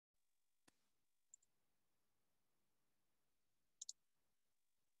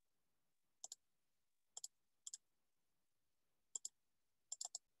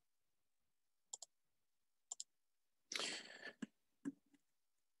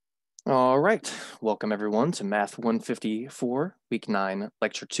All right, welcome everyone to Math 154, Week 9,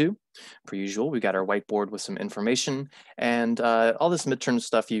 Lecture 2. Per usual, we got our whiteboard with some information and all this midterm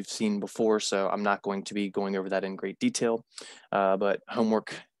stuff you've seen before, so I'm not going to be going over that in great detail. But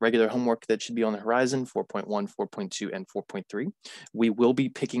homework, regular homework that should be on the horizon, 4.1, 4.2, and 4.3. We will be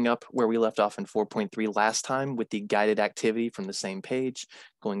picking up where we left off in 4.3 last time with the guided activity from the same page,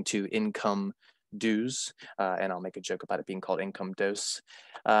 going to income dues, and I'll make a joke about it being called income dose.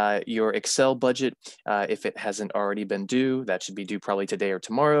 Your Excel budget, if it hasn't already been due, that should be due probably today or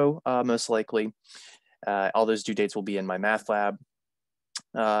tomorrow, most likely. All those due dates will be in my math lab.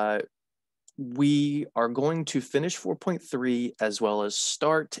 We are going to finish 4.3 as well as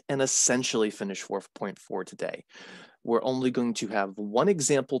start and essentially finish 4.4 today. We're only going to have one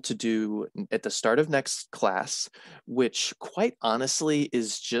example to do at the start of next class, which quite honestly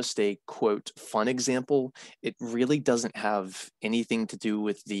is just a quote fun example. It really doesn't have anything to do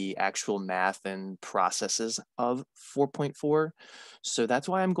with the actual math and processes of 4.4. So that's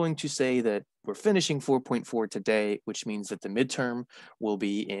why I'm going to say that we're finishing 4.4 today, which means that the midterm will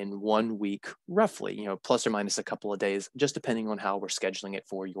be in 1 week roughly, plus or minus a couple of days, just depending on how we're scheduling it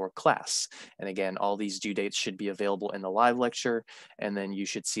for your class. And again, all these due dates should be available in the live lecture, and then you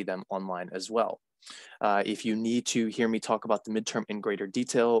should see them online as well. If you need to hear me talk about the midterm in greater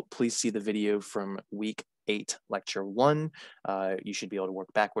detail, please see the video from week 8, lecture 1. You should be able to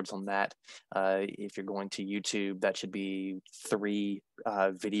work backwards on that. If you're going to YouTube, that should be 3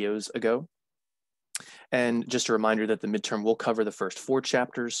 videos ago. And just a reminder that the midterm will cover the first 4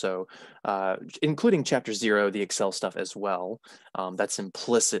 chapters, so including chapter 0, the Excel stuff as well. That's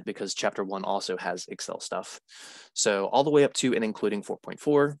implicit because chapter 1 also has Excel stuff. So all the way up to and including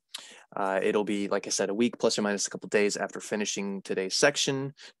 4.4. It'll be, like I said, a week plus or minus a couple days after finishing today's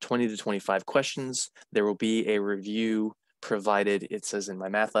section, 20 to 25 questions. There will be a review provided, it says in my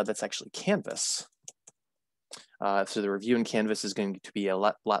math lab, that's actually Canvas. So the review in Canvas is going to be a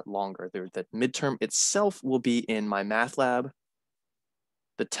lot longer. The midterm itself will be in my math lab.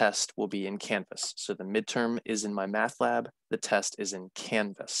 The test will be in Canvas. So the midterm is in my math lab. The test is in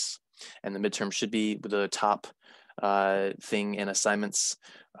Canvas. And the midterm should be the top thing in assignments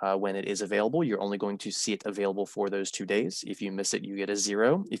when it is available. You're only going to see it available for those 2 days. If you miss it, you get a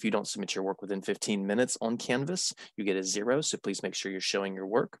 0. If you don't submit your work within 15 minutes on Canvas, you get a 0. So please make sure you're showing your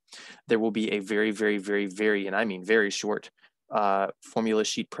work. There will be a very, and I mean very short formula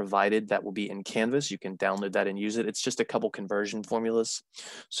sheet provided that will be in Canvas. You can download that and use it. It's just a couple conversion formulas.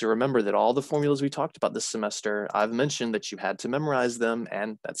 So remember that all the formulas we talked about this semester, I've mentioned that you had to memorize them,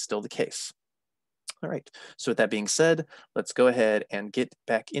 and that's still the case. All right, so with that being said, let's go ahead and get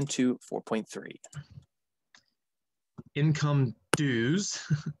back into 4.3. Income dues,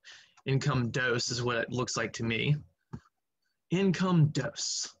 income dose is what it looks like to me. Income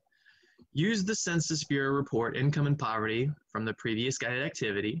dose. Use the Census Bureau report, Income and Poverty, from the previous guided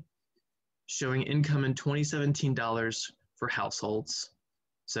activity, showing income in 2017 dollars for households.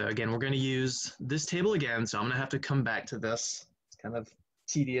 So again, we're going to use this table again, so I'm going to have to come back to this. It's kind of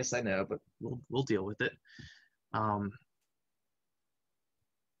tedious, I know, but we'll deal with it.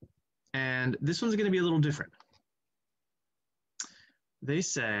 And this one's going to be a little different. They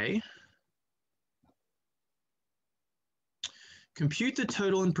say, compute the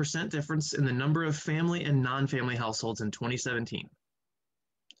total and percent difference in the number of family and non-family households in 2017.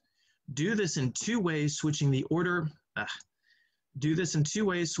 Do this in 2 ways, switching the order. Do this in 2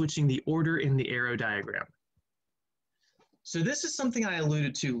 ways, switching the order in the arrow diagram. So this is something I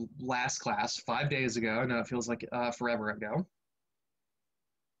alluded to last class, 5 days ago. I know it feels like forever ago.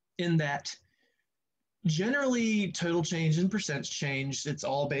 In that, generally, total change and percent change, it's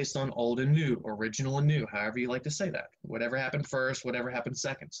all based on old and new, original and new, however you like to say that. Whatever happened first, whatever happened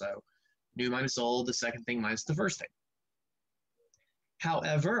second. So new minus old, the second thing minus the first thing.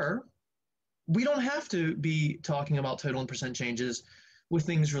 However, we don't have to be talking about total and percent changes with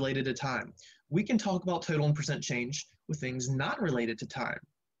things related to time. We can talk about total and percent change with things not related to time.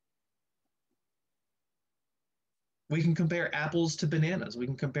 We can compare apples to bananas. We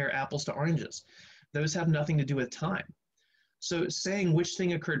can compare apples to oranges. Those have nothing to do with time. So saying which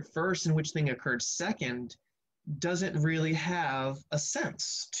thing occurred first and which thing occurred second doesn't really have a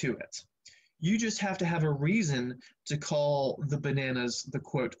sense to it. You just have to have a reason to call the bananas the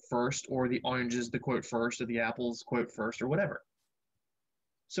quote first, or the oranges the quote first, or the apples quote first, or whatever.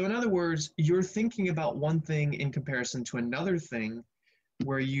 So in other words, you're thinking about one thing in comparison to another thing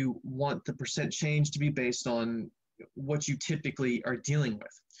where you want the percent change to be based on what you typically are dealing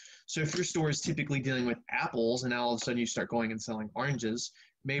with. So if your store is typically dealing with apples and now all of a sudden you start going and selling oranges,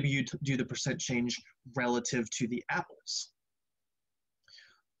 maybe you do the percent change relative to the apples.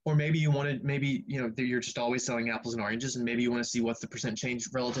 Or maybe you wanted, maybe, you're just always selling apples and oranges, and maybe you want to see what's the percent change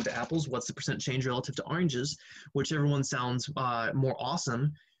relative to apples, what's the percent change relative to oranges, whichever one sounds more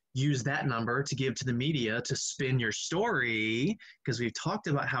awesome. Use that number to give to the media to spin your story, because we've talked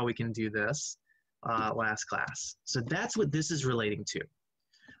about how we can do this last class. So that's what this is relating to.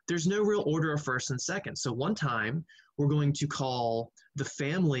 There's no real order of first and second. So one time we're going to call the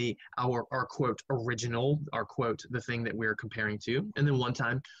family our quote original, our quote the thing that we're comparing to. And then one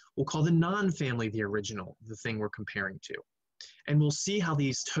time we'll call the non-family the original, the thing we're comparing to. And we'll see how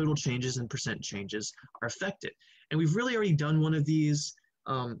these total changes and percent changes are affected. And we've really already done one of these,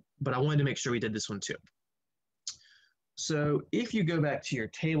 but I wanted to make sure we did this one too. So if you go back to your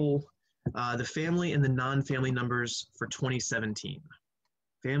table, the family and the non-family numbers for 2017.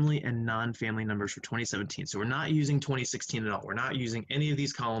 Family and non-family numbers for 2017. So we're not using 2016 at all. We're not using any of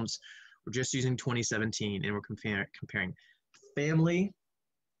these columns. We're just using 2017, and we're comparing family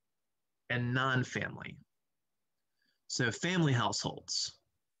and non-family. So family households,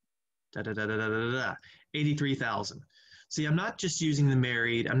 83,000. See, I'm not just using the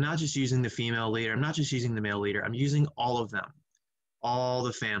married, I'm not just using the female leader, I'm not just using the male leader, I'm using all of them, all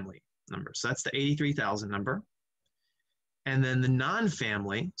the family numbers. So that's the 83,000 number. And then the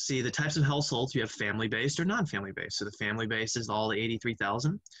non-family, see the types of households, you have family-based or non-family-based. So the family-based is all the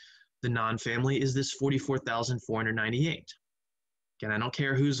 83,000. The non-family is this 44,498. Again, I don't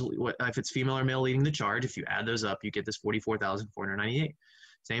care if it's female or male leading the charge. If you add those up, you get this 44,498.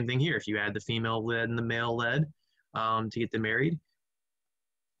 Same thing here. If you add the female led and the male led to get them married.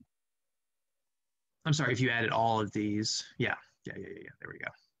 I'm sorry, if you added all of these. Yeah. There we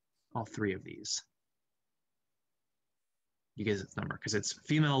go. All three of these. You get its number because it's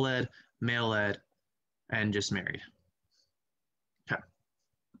female led, male led, and just married. Okay.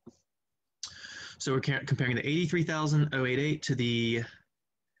 So we're comparing the 83,088 to the,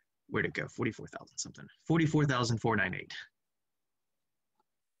 where'd it go? 44,000 something. 44,498.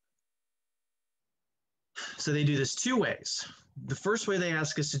 So they do this two ways. The first way they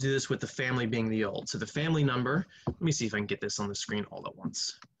ask us to do this with the family being the old. So the family number, let me see if I can get this on the screen all at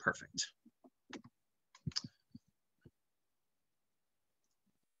once. Perfect.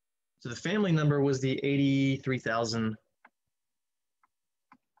 So the family number was the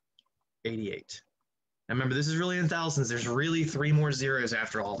 83,088. Now remember, this is really in thousands. There's really 3 more zeros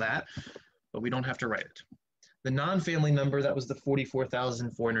after all that, but we don't have to write it. The non-family number, that was the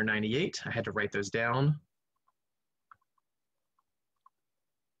 44,498. I had to write those down.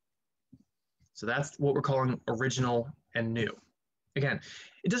 So that's what we're calling original and new. Again,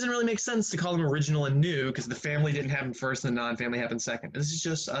 it doesn't really make sense to call them original and new because the family didn't happen first and the non-family happened second. This is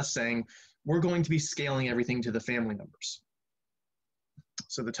just us saying we're going to be scaling everything to the family numbers.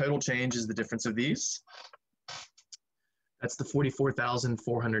 So the total change is the difference of these. That's the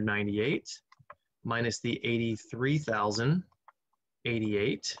 44,498 minus the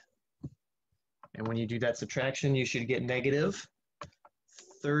 83,088. And when you do that subtraction, you should get negative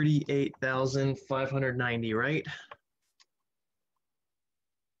 38,590, right?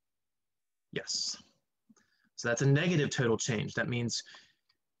 Yes. So that's a negative total change. That means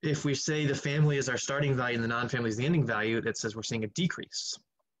if we say the family is our starting value and the non-family is the ending value, that says we're seeing a decrease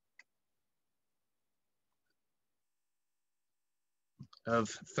of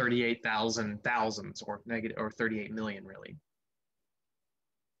 38,000 thousands or 38 million really.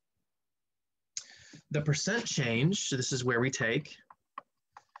 The percent change, so this is where we take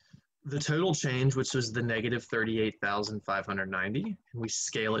the total change, which was the negative 38,590, and we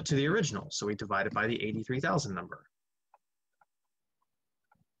scale it to the original. So we divide it by the 83,000 number.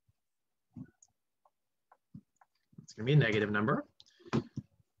 It's going to be a negative number.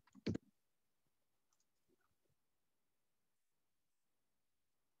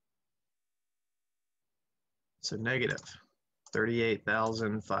 So negative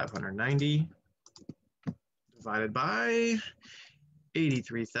 38,590 divided by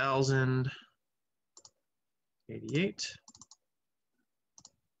 83,088.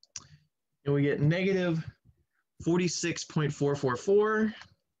 And we get negative 46.444.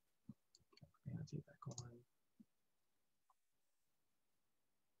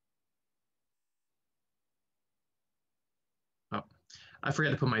 Oh, I forgot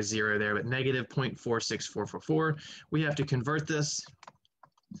to put my 0 there, but negative 0.46444. We have to convert this.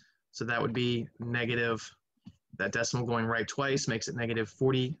 So that would be negative, that decimal going right twice makes it negative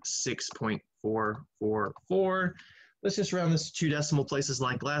 46.444. Let's just round this to 2 decimal places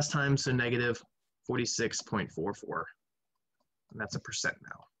like last time, so negative 46.44. And that's a percent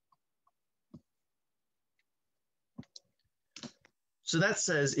now. So that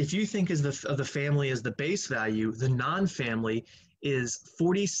says if you think of the family as the base value, the non-family is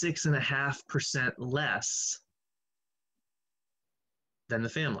 46.5% less than the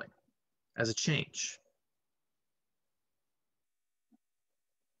family as a change.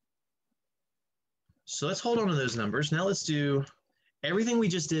 So let's hold on to those numbers. Now let's do everything we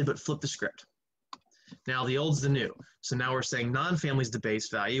just did, but flip the script. Now the old's the new. So now we're saying non-family is the base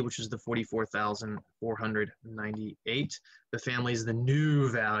value, which is the 44,498. The family is the new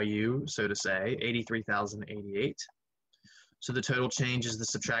value, so to say, 83,088. So the total change is the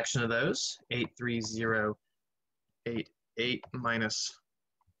subtraction of those, 83088 minus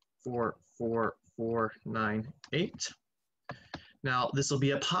 44498. Now this will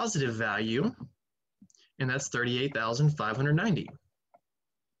be a positive value, and that's 38,590.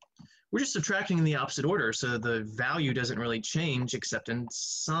 We're just subtracting in the opposite order, so the value doesn't really change except in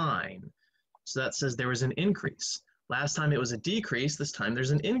sign. So that says there was an increase. Last time it was a decrease, this time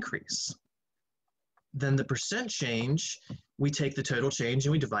there's an increase. Then the percent change, we take the total change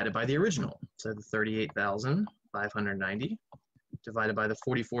and we divide it by the original. So the 38,590 divided by the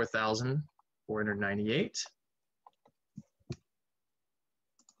 44,498.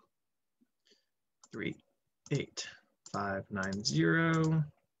 38590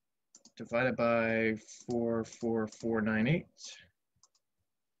 divided by 44498.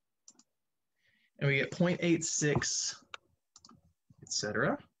 And we get 0.86,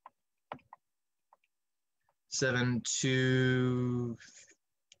 etc.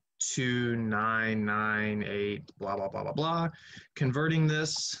 722,998, blah, blah, blah, blah, blah. Converting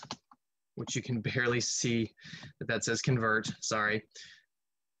this, which you can barely see that says convert, sorry.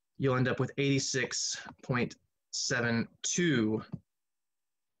 You'll end up with 86.72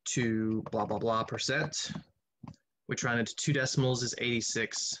 to blah, blah, blah percent, which rounded to 2 decimals is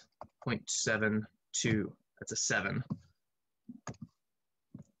 86.72. That's a 7%.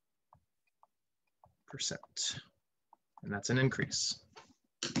 And that's an increase.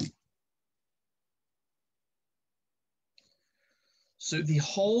 So the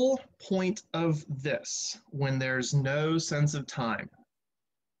whole point of this, when there's no sense of time,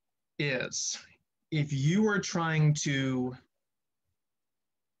 is if you are trying to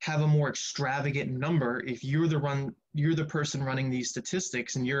have a more extravagant number, if you're the person running these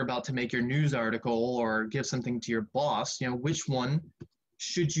statistics and you're about to make your news article or give something to your boss, which one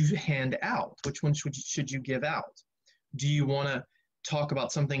should you hand out? Which one should you give out? Do you want to talk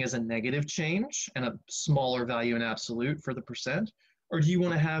about something as a negative change and a smaller value in absolute for the percent? Or do you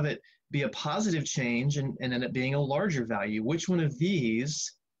want to have it be a positive change and end up being a larger value? Which one of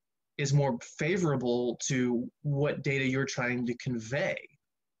these is more favorable to what data you're trying to convey?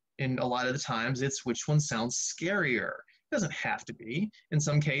 And a lot of the times it's which one sounds scarier. It doesn't have to be. In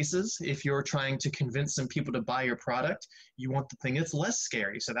some cases, if you're trying to convince some people to buy your product, you want the thing that's less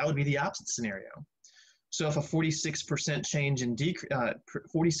scary. So that would be the opposite scenario. So if a 46% change in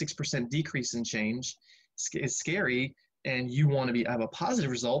 46% decrease in change is scary, and you want to have a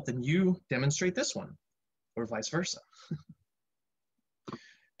positive result, then you demonstrate this one, or vice versa.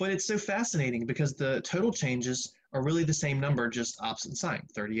 But it's so fascinating because the total changes are really the same number, just opposite sign.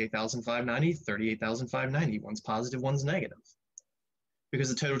 38,590, 38,590. One's positive, one's negative. Because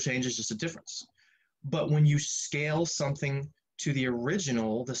the total change is just a difference. But when you scale something to the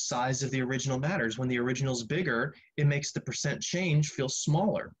original, the size of the original matters. When the original is bigger, it makes the percent change feel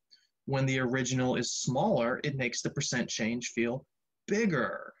smaller. When the original is smaller, it makes the percent change feel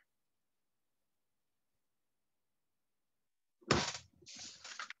bigger.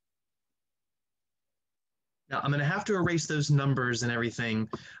 Now, I'm going to have to erase those numbers and everything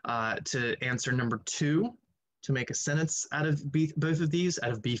to answer number 2, to make a sentence out of both of these,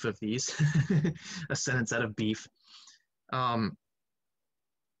 a sentence out of beef.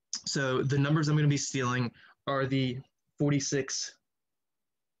 So the numbers I'm going to be stealing are the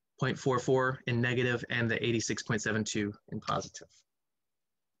 46.44 in negative and the 86.72 in positive.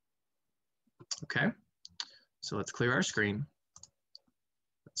 Okay, so let's clear our screen.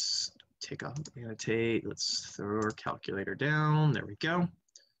 Let's take off, annotate, let's throw our calculator down, there we go.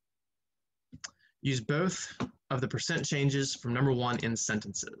 Use both of the percent changes from number 1 in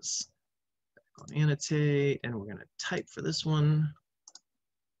sentences. Back on annotate, and we're gonna type for this one.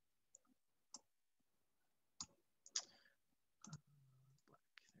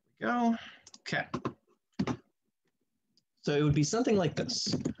 There we go, okay. So it would be something like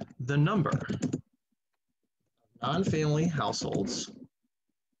this. The number of non-family households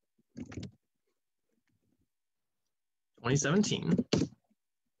 2017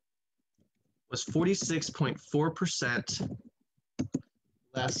 was 46.4%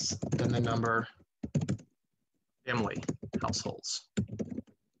 less than the number of family households.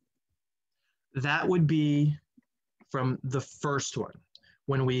 That would be from the first one,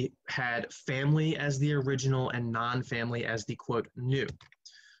 when we had family as the original and non-family as the quote new.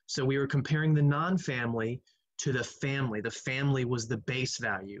 So we were comparing the non-family to the family. The family was the base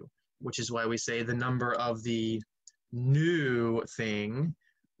value, which is why we say the number of the new thing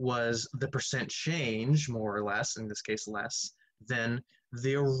was the percent change, more or less, in this case less, than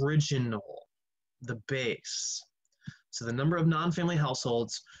the original, the base. So the number of non-family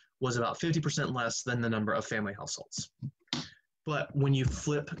households was about 50% less than the number of family households. But when you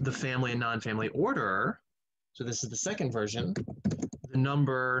flip the family and non-family order, so this is the second version, the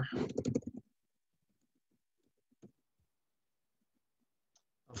number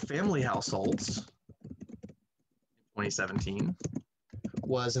of family households in 2017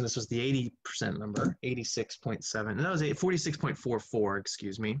 was, and this was the 80% number, 86.7, and that was 46.44,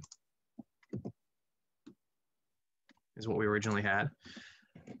 excuse me, is what we originally had.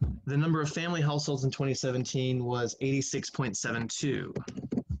 The number of family households in 2017 was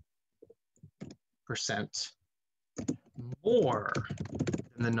 86.72% more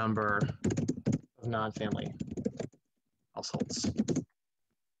than the number of non-family households.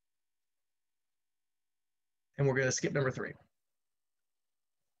 And we're going to skip number 3.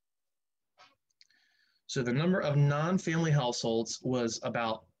 So the number of non-family households was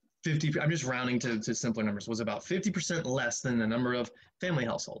about 50, I'm just rounding to simpler numbers, was about 50% less than the number of family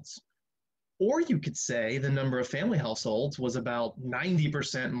households. Or you could say the number of family households was about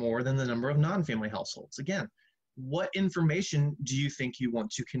 90% more than the number of non-family households. Again, what information do you think you want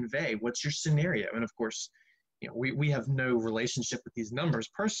to convey? What's your scenario? And of course, we have no relationship with these numbers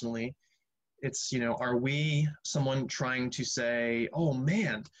personally. It's, are we someone trying to say, oh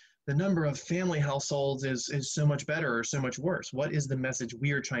man, the number of family households is so much better or so much worse? What is the message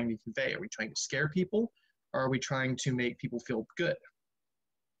we are trying to convey? Are we trying to scare people, or are we trying to make people feel good?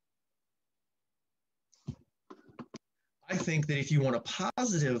 I think that if you want a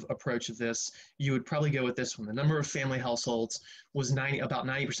positive approach of this, you would probably go with this one. The number of family households was about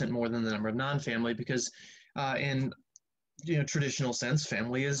 90% more than the number of non-family, because in traditional sense,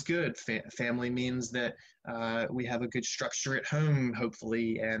 family is good. Family means that we have a good structure at home,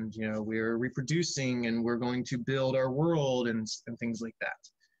 hopefully, and we're reproducing and we're going to build our world and things like that.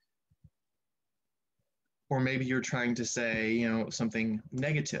 Or maybe you're trying to say something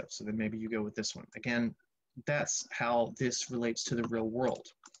negative, so then maybe you go with this one. Again, that's how this relates to the real world.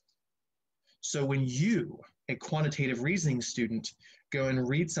 So when you, a quantitative reasoning student, go and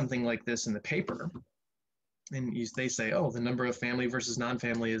read something like this in the paper, and they say, oh, the number of family versus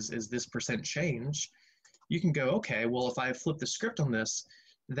non-family is this percent change, you can go, okay, well, if I flip the script on this,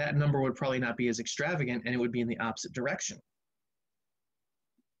 that number would probably not be as extravagant, and it would be in the opposite direction.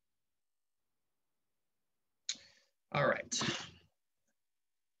 All right.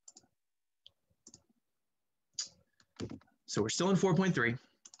 So we're still in 4.3.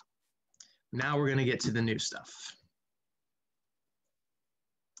 Now we're going to get to the new stuff.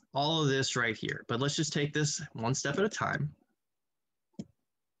 All of this right here, but let's just take this one step at a time.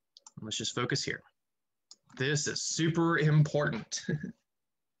 Let's just focus here. This is super important.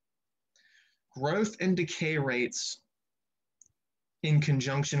 Growth and decay rates in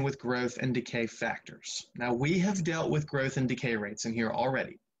conjunction with growth and decay factors. Now, we have dealt with growth and decay rates in here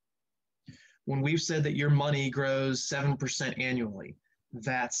already. When we've said that your money grows 7% annually,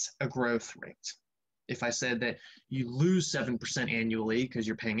 that's a growth rate. If I said that you lose 7% annually because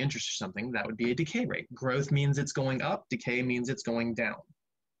you're paying interest or something, that would be a decay rate. Growth means it's going up, decay means it's going down.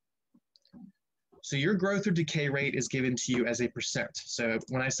 So your growth or decay rate is given to you as a percent. So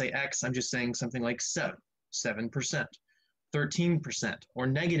when I say X, I'm just saying something like 7%, 13%, or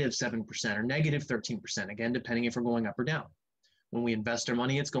negative 7%, or negative 13%, again, depending if we're going up or down. When we invest our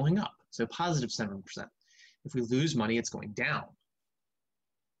money, it's going up, so positive 7%. If we lose money, it's going down.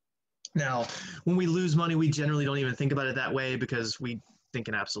 Now, when we lose money, we generally don't even think about it that way because we think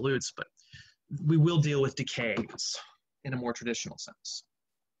in absolutes, but we will deal with decays in a more traditional sense.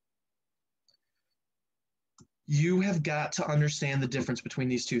 You have got to understand the difference between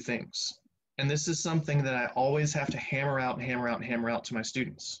these two things. And this is something that I always have to hammer out to my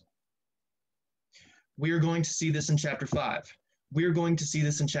students. We are going to see this in chapter 5. We're going to see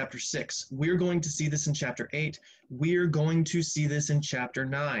this in chapter 6. We're going to see this in chapter 8. We're going to see this in chapter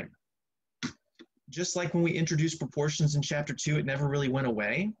 9. Just like when we introduced proportions in chapter 2, it never really went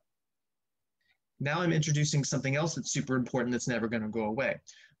away. Now I'm introducing something else that's super important that's never going to go away.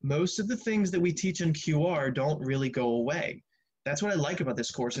 Most of the things that we teach in QR don't really go away. That's what I like about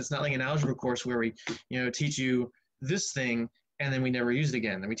this course. It's not like an algebra course where we teach you this thing and then we never use it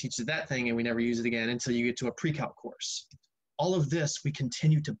again. Then we teach you that thing and we never use it again until you get to a pre-calc course. All of this we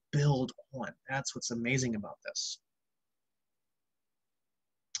continue to build on. That's what's amazing about this.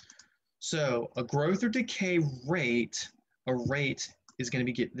 So a growth or decay rate, a rate is going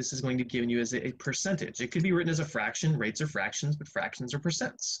to be, this is going to be given you as a percentage. It could be written as a fraction. Rates are fractions, but fractions are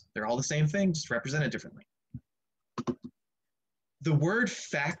percents. They're all the same thing, just represented differently. The word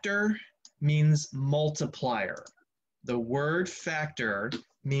factor means multiplier. The word factor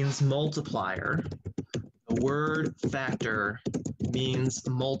means multiplier. The word factor means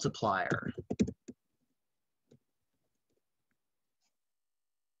multiplier.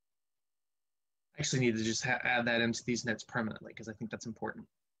 I actually need to just add that into these notes permanently because I think that's important.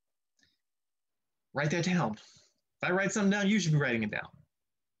 Write that down. If I write something down, you should be writing it down.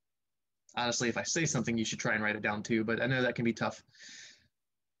 Honestly, if I say something, you should try and write it down too, but I know that can be tough.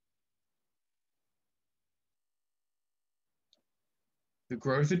 The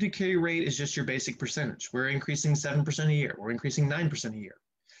growth or decay rate is just your basic percentage. We're increasing 7% a year. We're increasing 9% a year.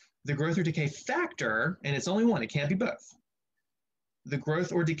 The growth or decay factor, and it's only one, it can't be both. The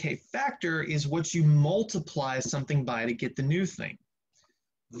growth or decay factor is what you multiply something by to get the new thing.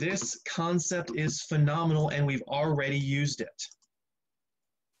 This concept is phenomenal, and we've already used it.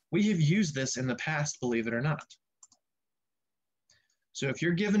 We have used this in the past, believe it or not. So if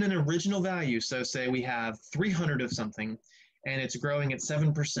you're given an original value, so say we have 300 of something, and it's growing at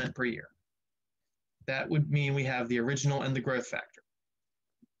 7% per year, that would mean we have the original and the growth factor.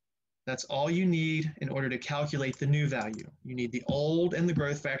 That's all you need in order to calculate the new value. You need the old and the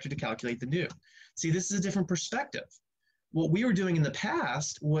growth factor to calculate the new. See, this is a different perspective. What we were doing in the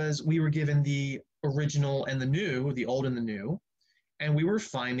past was we were given the original and the new, the old and the new, and we were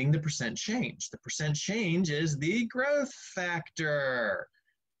finding the percent change. The percent change is the growth factor.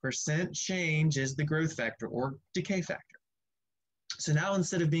 Percent change is the growth factor or decay factor. So now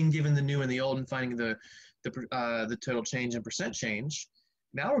instead of being given the new and the old and finding the total change and percent change,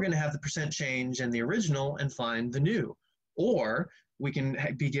 now we're going to have the percent change and the original and find the new. Or we can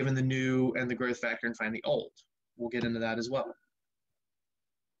be given the new and the growth factor and find the old. We'll get into that as well.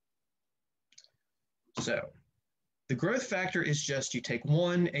 So the growth factor is just you take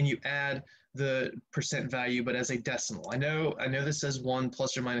 1 and you add the percent value, but as a decimal. I know this says 1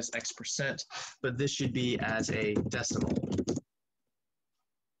 plus or minus X percent, but this should be as a decimal.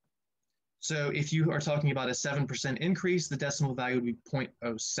 So if you are talking about a 7% increase, the decimal value would be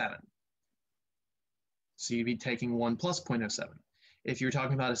 0.07. So you'd be taking 1 plus 0.07. If you're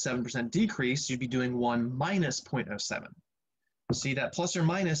talking about a 7% decrease, you'd be doing 1 minus 0.07. See, that plus or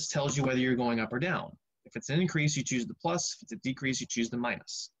minus tells you whether you're going up or down. If it's an increase, you choose the plus. If it's a decrease, you choose the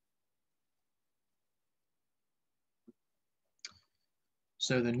minus.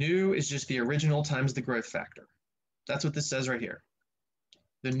 So the new is just the original times the growth factor. That's what this says right here.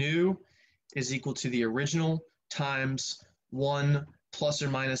 The new is equal to the original times 1 plus or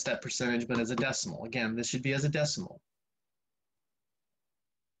minus that percentage, but as a decimal. Again, this should be as a decimal.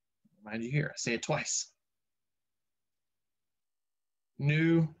 Remind you here, I say it twice.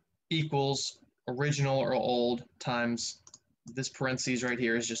 New equals original or old times this parentheses right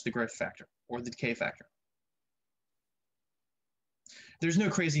here is just the growth factor or the decay factor. There's no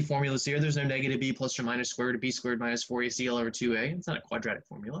crazy formulas here. There's no negative b plus or minus square root of b squared minus 4ac all over 2a. It's not a quadratic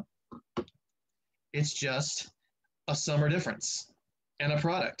formula. It's just a sum or difference and a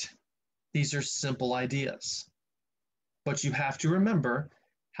product. These are simple ideas, but you have to remember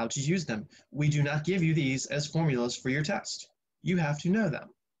how to use them. We do not give you these as formulas for your test. You have to know them.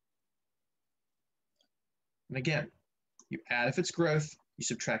 And again, you add if it's growth, you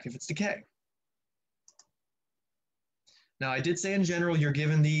subtract if it's decay. Now, I did say in general, you're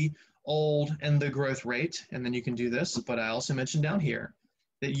given the old and the growth rate, and then you can do this, but I also mentioned down here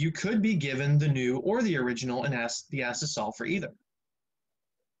that you could be given the new or the original and be asked to solve for either.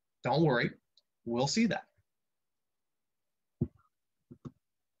 Don't worry, we'll see that.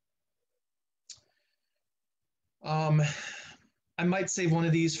 I might save one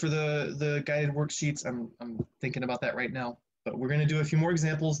of these for the guided worksheets. I'm thinking about that right now, but we're going to do a few more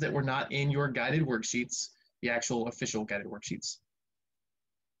examples that were not in your guided worksheets, the actual official guided worksheets.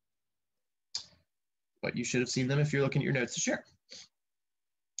 But you should have seen them if you're looking at your notes to share.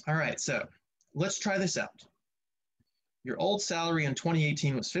 All right, so let's try this out. Your old salary in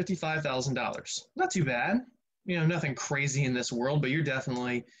 2018 was $55,000. Not too bad. You know, nothing crazy in this world, but you're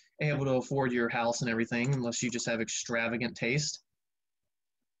definitely able to afford your house and everything, unless you just have extravagant taste.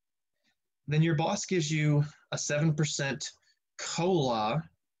 Then your boss gives you a 7% COLA,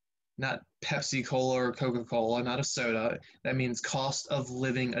 not Pepsi Cola or Coca-Cola, not a soda. That means cost of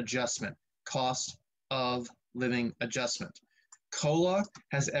living adjustment. Cost of living adjustment. COLA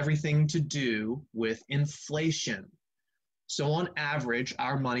has everything to do with inflation. So on average,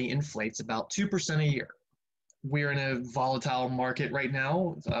 our money inflates about 2% a year. we're in a volatile market right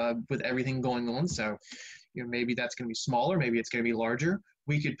now with everything going on. So, maybe that's going to be smaller, maybe it's going to be larger.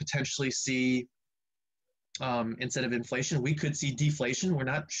 We could potentially see, instead of inflation, we could see deflation. We're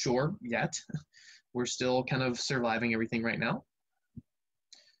not sure yet. We're still kind of surviving everything right now.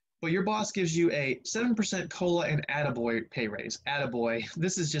 But your boss gives you a 7% COLA and attaboy pay raise. Attaboy,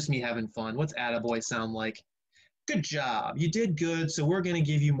 this is just me having fun. What's attaboy sound like? Good job. You did good, so we're going to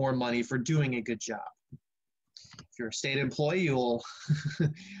give you more money for doing a good job. If you're a state employee, you'll,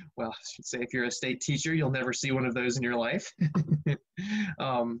 well, I should say if you're a state teacher, you'll never see one of those in your life.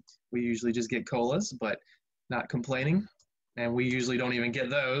 We usually just get COLAs, but not complaining. And we usually don't even get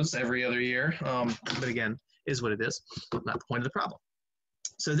those every other year. But again, is what it is. Not the point of the problem.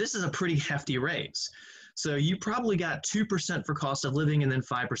 So this is a pretty hefty raise. So you probably got 2% for cost of living and then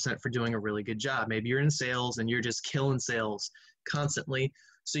 5% for doing a really good job. Maybe you're in sales and you're just killing sales constantly.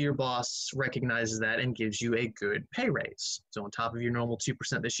 So your boss recognizes that and gives you a good pay raise. So on top of your normal 2%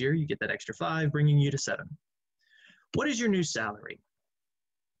 this year, you get that extra 5, bringing you to 7. What is your new salary?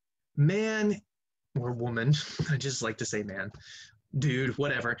 Man or woman, I just like to say man, dude,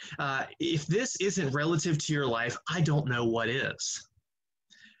 whatever. If this isn't relative to your life, I don't know what is.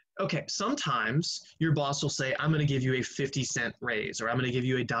 Okay, sometimes your boss will say, I'm going to give you a 50-cent raise, or I'm going to give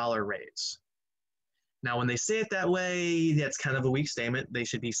you a $1 raise. Now, when they say it that way, that's kind of a weak statement. They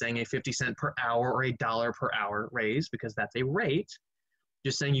should be saying a 50-cent per hour or a $1 per hour raise, because that's a rate.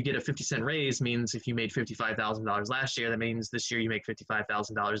 Just saying you get a 50-cent raise means if you made $55,000 last year, that means this year you make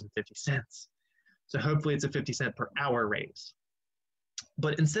 $55,000.50. So hopefully it's a 50-cent per hour raise.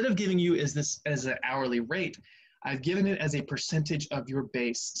 But instead of giving you as an hourly rate, I've given it as a percentage of your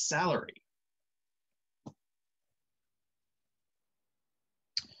base salary.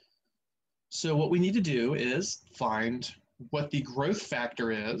 So what we need to do is find what the growth factor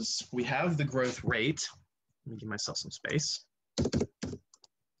is. We have the growth rate. Let me give myself some space. The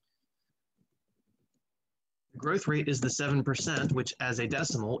growth rate is the 7%, which as a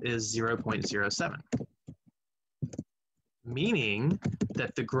decimal is 0.07. Meaning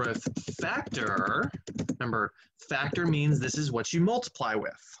that the growth factor, remember, factor means this is what you multiply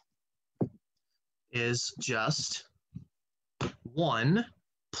with, is just 1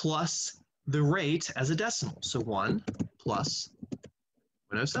 plus the rate as a decimal. So 1 plus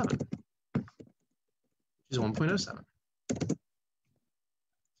 0.07, which is 1.07.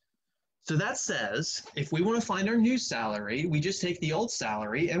 So that says if we want to find our new salary, we just take the old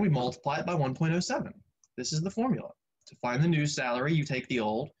salary and we multiply it by 1.07. This is the formula. To find the new salary, you take the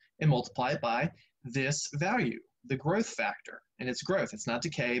old and multiply it by this value, the growth factor. And it's growth, it's not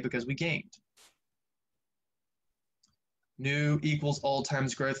decay because we gained. New equals old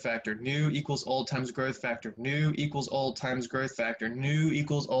times growth factor. New equals old times growth factor. New equals old times growth factor. New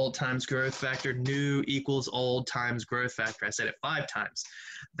equals old times growth factor. New equals old times growth factor. I said it 5 times.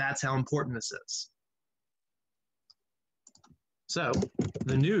 That's how important this is. So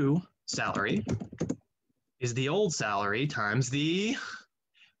the new salary is the old salary times the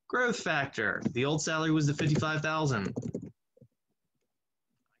growth factor. The old salary was the 55,000.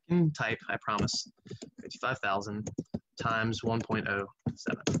 I can type, I promise. 55,000 times 1.07.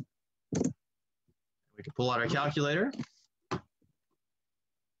 We can pull out our calculator.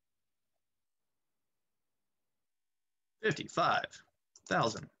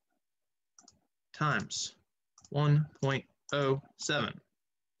 $55,000 times 1.07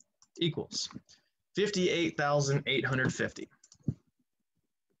 equals 58,850.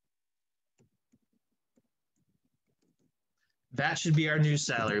 That should be our new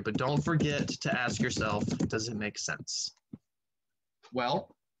salary, but don't forget to ask yourself, does it make sense?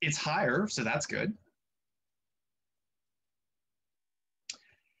 Well, it's higher, so that's good.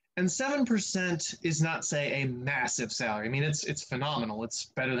 And 7% is not, say, a massive salary. I mean, it's phenomenal. It's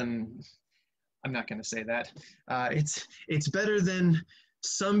better than, I'm not going to say that. It's better than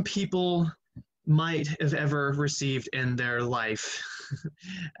some people might have ever received in their life,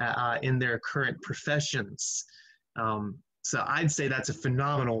 in their current professions. So I'd say that's a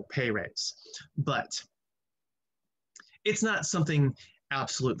phenomenal pay raise, but it's not something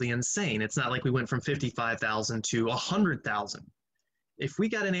absolutely insane. It's not like we went from 55,000 to 100,000. If we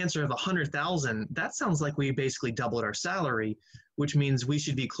got an answer of 100,000, that sounds like we basically doubled our salary, which means we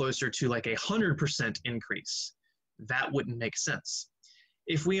should be closer to like 100% increase. That wouldn't make sense.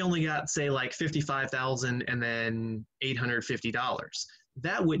 If we only got, say, like 55,000 and then $850,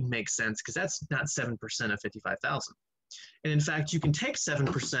 that wouldn't make sense because that's not 7% of 55,000. And in fact, you can take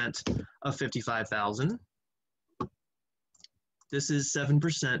 7% of 55,000. This is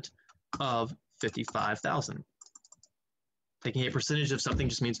 7% of 55,000. Taking a percentage of something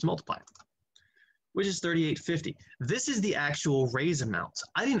just means to multiply. which is $38.50. This is the actual raise amount.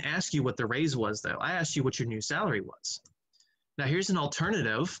 I didn't ask you what the raise was, though. I asked you what your new salary was. Now, here's an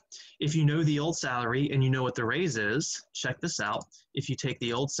alternative. If you know the old salary and you know what the raise is, check this out. If you take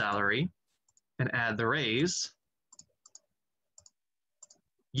the old salary and add the raise,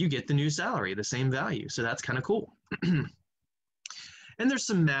 you get the new salary, the same value. So that's kind of cool. And there's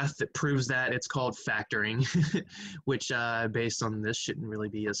some math that proves that. It's called factoring, which based on this shouldn't really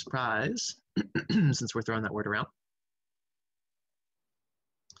be a surprise since we're throwing that word around.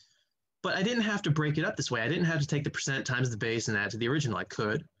 But I didn't have to break it up this way. I didn't have to take the percent times the base and add to the original. I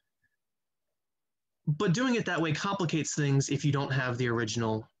could. But doing it that way complicates things if you don't have the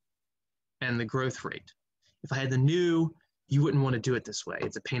original and the growth rate. If I had the new, you wouldn't want to do it this way.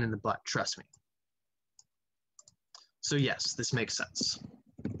 It's a pain in the butt, trust me. So yes, this makes sense.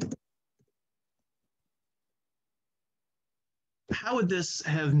 How would this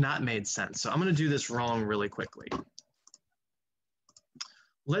have not made sense? So I'm going to do this wrong really quickly.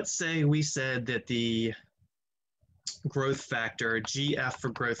 Let's say we said that the growth factor, GF for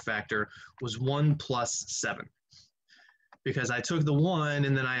growth factor, was 1 plus 7. Because I took the 1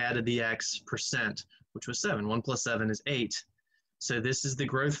 and then I added the X percent, which was 7. 1 plus 7 is 8. So this is the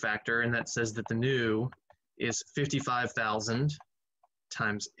growth factor, and that says that the new is 55,000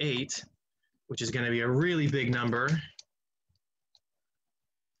 times 8, which is going to be a really big number.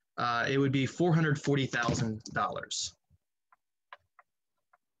 It would be $440,000.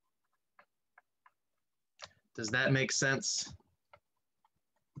 Does that make sense?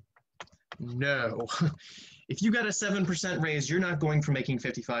 No. If you got a 7% raise, you're not going from making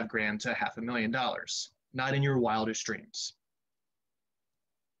 55 grand to $500,000. Not in your wildest dreams.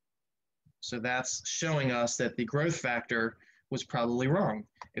 So that's showing us that the growth factor was probably wrong.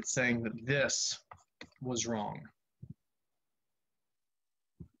 It's saying that this was wrong.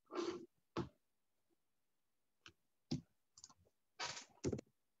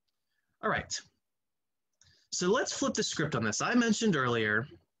 All right. So let's flip the script on this. I mentioned earlier,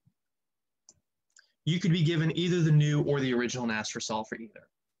 you could be given either the new or the original and asked for solve for either.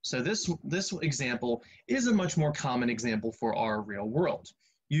 So this example is a much more common example for our real world.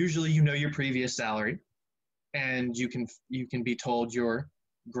 Usually you know your previous salary, and you can be told your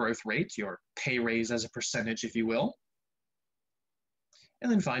growth rate, your pay raise as a percentage, if you will, and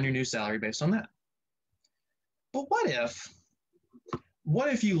then find your new salary based on that. But what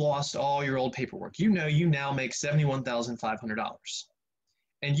if you lost all your old paperwork? You know you now make $71,500,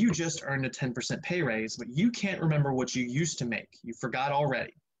 and you just earned a 10% pay raise, but you can't remember what you used to make. You forgot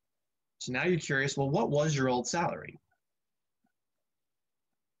already. So now you're curious, well, what was your old salary?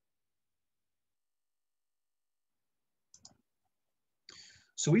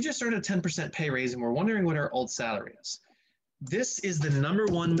 So we just earned a 10% pay raise, and we're wondering what our old salary is. This is the number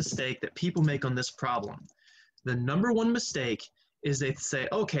one mistake that people make on this problem. The number one mistake is they say,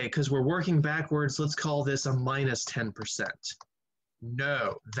 okay, because we're working backwards, let's call this a minus 10%.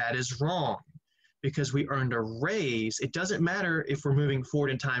 No, that is wrong, because we earned a raise. It doesn't matter if we're moving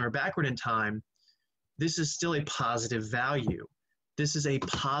forward in time or backward in time. This is still a positive value. This is a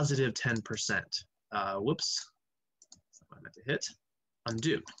positive 10%. Whoops, that's not what I meant to hit.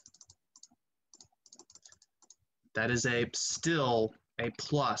 Undo. That is still a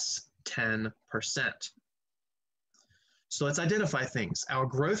plus 10%. So let's identify things. Our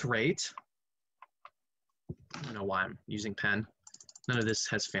growth rate, I don't know why I'm using pen. None of this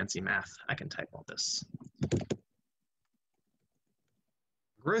has fancy math. I can type all this.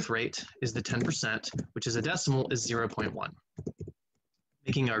 Growth rate is the 10%, which is a decimal, is 0.1.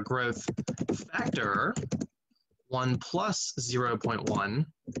 Making our growth factor 1 plus 0.1,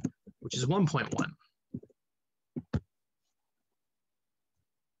 which is 1.1.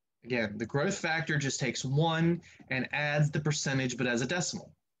 Again, the growth factor just takes 1 and adds the percentage, but as a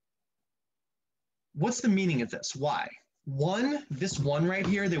decimal. What's the meaning of this? Why? This 1 right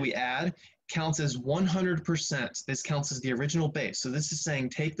here that we add counts as 100%. This counts as the original base. So this is saying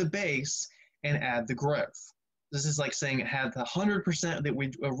take the base and add the growth. This is like saying it had the 100% that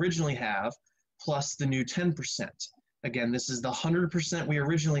we originally have plus the new 10%. Again, this is the 100% we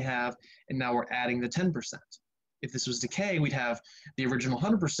originally have, and now we're adding the 10%. If this was decay, we'd have the original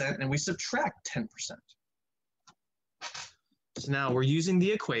 100% and we subtract 10%. So now we're using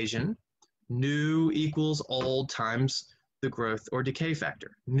the equation, new equals old times the growth or decay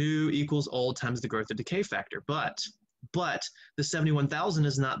factor. New equals old times the growth or decay factor. But the 71,000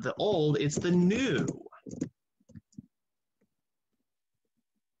 is not the old, it's the new.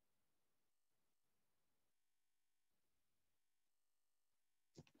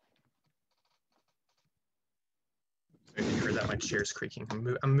 I heard that, my chair's creaking.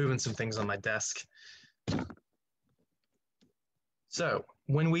 I'm moving some things on my desk. So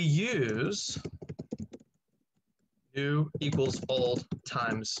when we use new equals old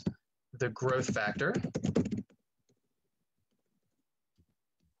times the growth factor, I'm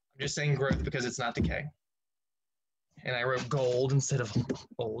just saying growth because it's not decay. And I wrote gold instead of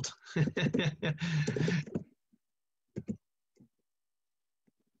old.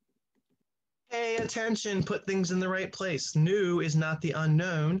 Pay attention, put things in the right place. New is not the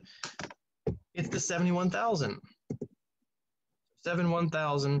unknown, it's the 71,000.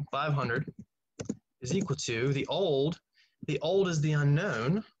 71,500 is equal to the old. The old is the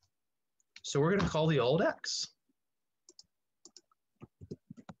unknown, so we're going to call the old x.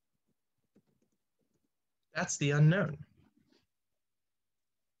 That's the unknown.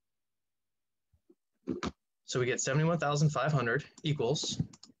 So we get 71,500 equals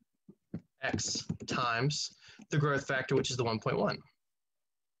x times the growth factor, which is the 1.1.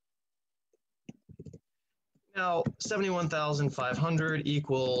 Now, 71,500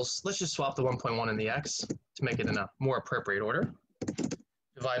 equals, let's just swap the 1.1 and the x to make it in a more appropriate order.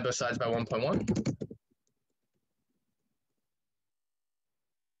 Divide both sides by 1.1.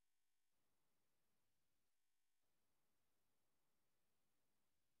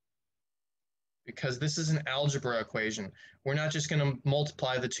 Because this is an algebra equation. We're not just going to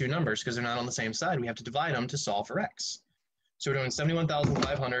multiply the two numbers because they're not on the same side. We have to divide them to solve for x. So we're doing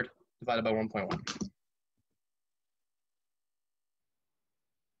 71,500 divided by 1.1.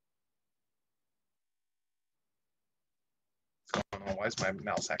 Why is my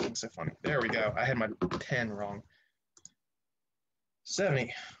mouse acting so funny? There we go. I had my pen wrong.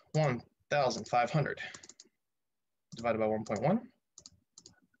 71,500 divided by 1.1.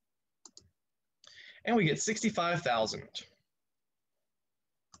 And we get 65,000.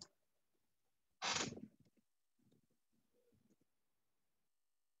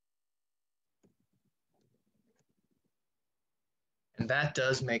 And that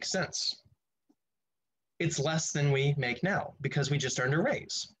does make sense. It's less than we make now because we just earned a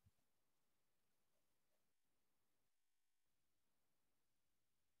raise.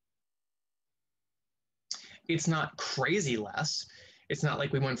 It's not crazy less. It's not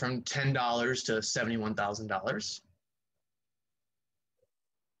like we went from $10 to $71,000.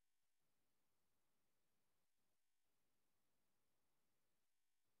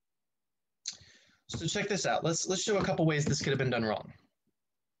 So check this out. Let's show a couple ways this could have been done wrong.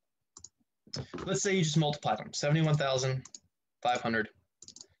 Let's say you just multiply them, 71,500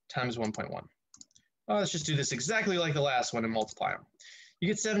 times 1.1. Well, let's just do this exactly like the last one and multiply them. You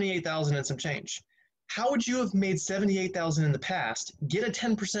get 78,000 and some change. How would you have made 78,000 in the past, get a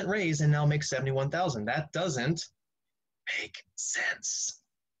 10% raise, and now make 71,000? That doesn't make sense.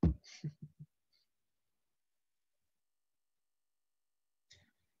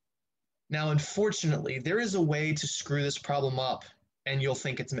 Now, unfortunately, there is a way to screw this problem up, and you'll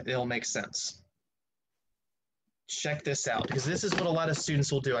think it'll make sense. Check this out, because this is what a lot of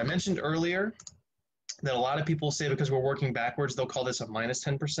students will do. I mentioned earlier that a lot of people say because we're working backwards, they'll call this a minus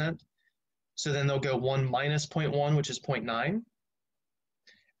 10%. So then they'll go 1 minus 0.1, which is 0.9.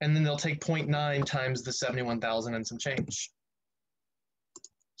 And then they'll take 0.9 times the 71,000 and some change.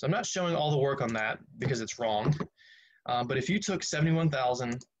 So I'm not showing all the work on that because it's wrong. But if you took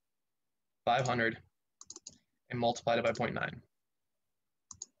 71,500 and multiplied it by 0.9,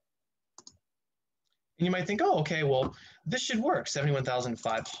 and you might think, oh, okay, well, this should work,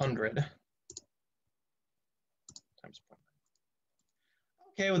 71,500 times 0.9.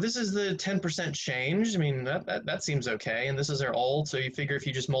 Okay, well, this is the 10% change. I mean, that seems okay. And this is our old. So you figure if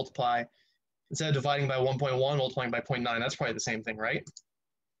you just multiply, instead of dividing by 1.1, multiplying by 0.9, that's probably the same thing, right?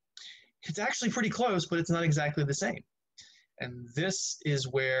 It's actually pretty close, but it's not exactly the same. And this is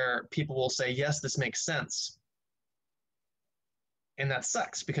where people will say, yes, this makes sense. And that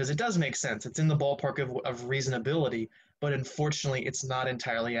sucks because it does make sense. It's in the ballpark of reasonability, but unfortunately, it's not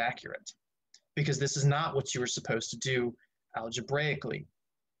entirely accurate because this is not what you were supposed to do algebraically.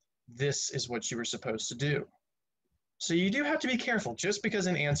 This is what you were supposed to do. So you do have to be careful just because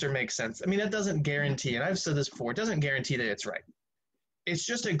an answer makes sense. I mean, that doesn't guarantee, and I've said this before, it doesn't guarantee that it's right. It's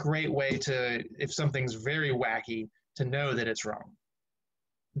just a great way to, if something's very wacky, to know that it's wrong.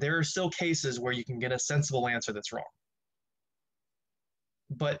 There are still cases where you can get a sensible answer that's wrong.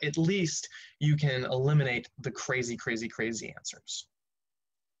 But at least you can eliminate the crazy, crazy, crazy answers.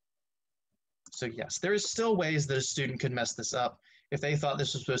 So yes, there is still ways that a student could mess this up. If they thought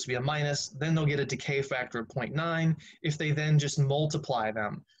this was supposed to be a minus, then they'll get a decay factor of 0.9. If they then just multiply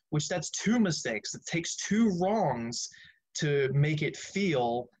them, which that's two mistakes. It takes two wrongs to make it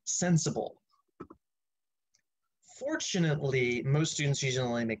feel sensible. Fortunately, most students usually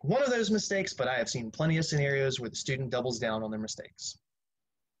only make one of those mistakes, but I have seen plenty of scenarios where the student doubles down on their mistakes.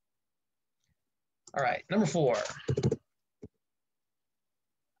 All right, number 4.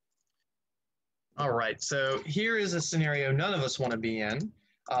 All right, so here is a scenario none of us want to be in.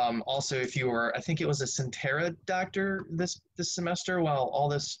 Also, if you were, I think it was a Centera doctor this semester while all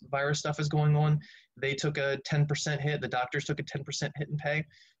this virus stuff is going on, they took a 10% hit. The doctors took a 10% hit in pay.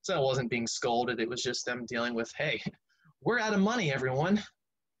 So it wasn't being scolded. It was just them dealing with, hey, we're out of money, everyone.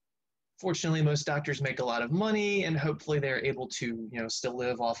 Fortunately, most doctors make a lot of money, and hopefully they're able to, still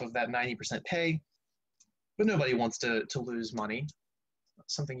live off of that 90% pay. But nobody wants to lose money.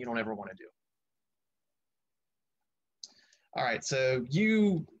 That's something you don't ever want to do. All right, so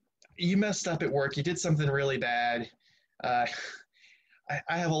you messed up at work. You did something really bad. I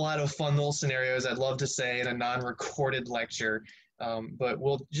have a lot of fun little scenarios I'd love to say in a non-recorded lecture, but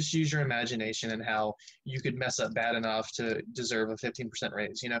we'll just use your imagination and how you could mess up bad enough to deserve a 15%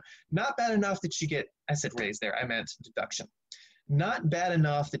 raise. Not bad enough that you get, I said raise there, I meant deduction. Not bad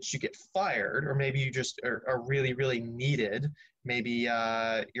enough that you get fired, or maybe you just are really, really needed. Maybe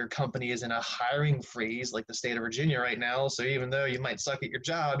your company is in a hiring freeze like the state of Virginia right now, so even though you might suck at your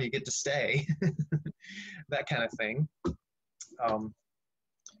job, you get to stay. That kind of thing.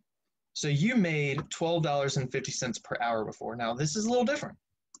 So you made $12.50 per hour before. Now, this is a little different.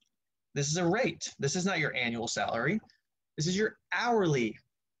 This is a rate. This is not your annual salary. This is your hourly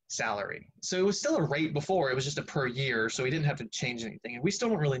salary. So it was still a rate before. It was just a per year, so we didn't have to change anything. And we still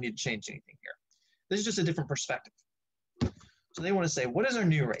don't really need to change anything here. This is just a different perspective. So they want to say, what is our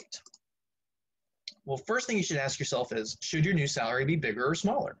new rate? Well, first thing you should ask yourself is, should your new salary be bigger or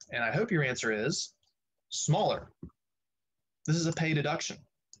smaller? And I hope your answer is smaller. This is a pay deduction.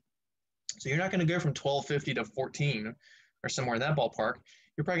 So you're not going to go from $12.50 to 14 or somewhere in that ballpark.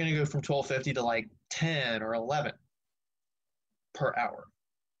 You're probably going to go from $12.50 to like 10 or 11 per hour.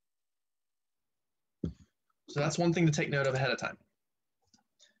 So that's one thing to take note of ahead of time.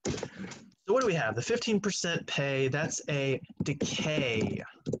 So what do we have? The 15% pay, that's a decay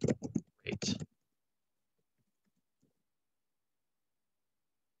rate,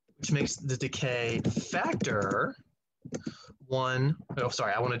 which makes the decay factor I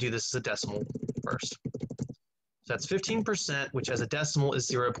want to do this as a decimal first. So that's 15%, which as a decimal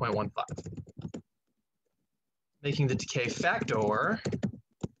is 0.15. Making the decay factor,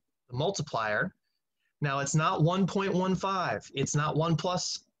 the multiplier. Now it's not 1.15. It's not 1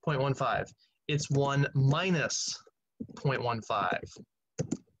 plus 0.15. It's 1 minus 0.15.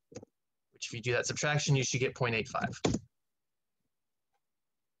 Which if you do that subtraction, you should get 0.85.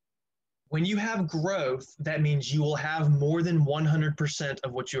 When you have growth, that means you will have more than 100%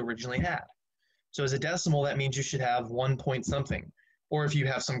 of what you originally had. So as a decimal, that means you should have 1 point something. Or if you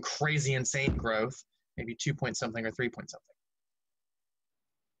have some crazy insane growth, maybe 2 point something or 3 point something.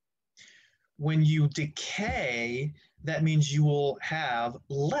 When you decay, that means you will have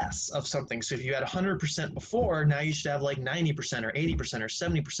less of something. So if you had 100% before, now you should have like 90% or 80% or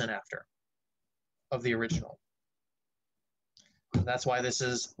 70% after of the original. That's why this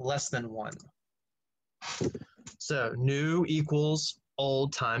is less than 1. So new equals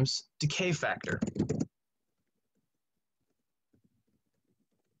old times decay factor.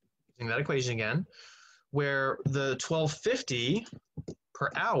 Using that equation again, where the $12.50 per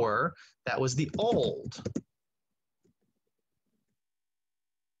hour, that was the old.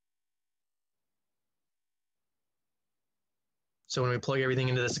 So when we plug everything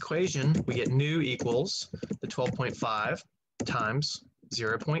into this equation, we get new equals the 12.5 times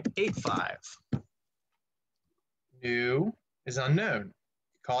 0.85. New is unknown.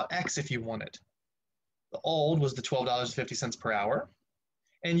 Call it X if you want it. The old was the $12.50 per hour.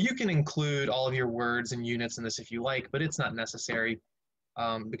 And you can include all of your words and units in this if you like, but it's not necessary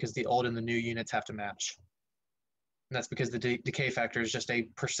because the old and the new units have to match. And that's because the decay factor is just a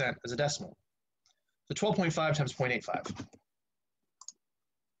percent as a decimal. So 12.5 times 0.85.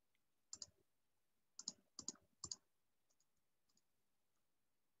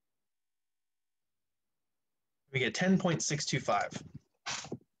 We get 10.625.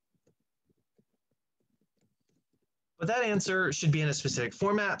 But that answer should be in a specific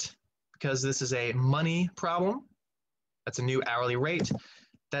format because this is a money problem. That's a new hourly rate.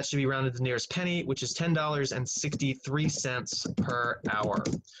 That should be rounded to the nearest penny, which is $10.63 per hour.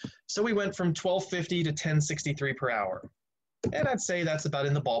 So we went from $12.50 to $10.63 per hour. And I'd say that's about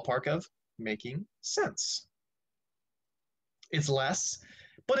in the ballpark of making sense. It's less,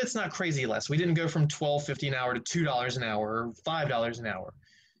 but it's not crazy less. We didn't go from $12.50 an hour to $2 an hour or $5 an hour.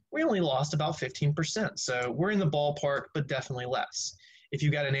 We only lost about 15%. So we're in the ballpark, but definitely less. If you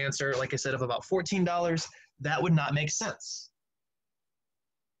got an answer, like I said, of about $14, That would not make sense.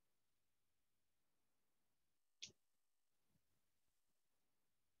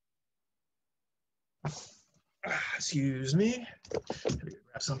 Excuse me.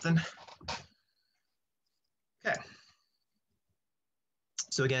 Grab something. Okay.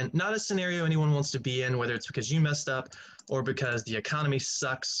 So again, not a scenario anyone wants to be in, whether it's because you messed up or because the economy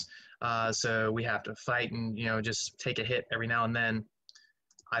sucks. So we have to fight and just take a hit every now and then.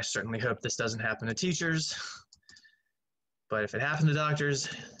 I certainly hope this doesn't happen to teachers, but if it happened to doctors,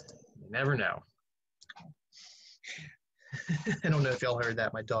 you never know. I don't know if y'all heard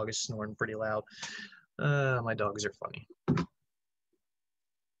that. My dog is snoring pretty loud. My dogs are funny. I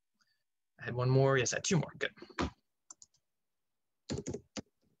had one more. Yes, I had two more. Good.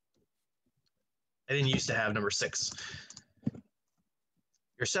 I didn't used to have number 6.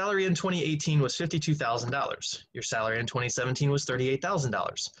 Your salary in 2018 was $52,000. Your salary in 2017 was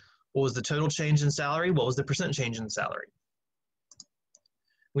 $38,000. What was the total change in salary? What was the percent change in salary?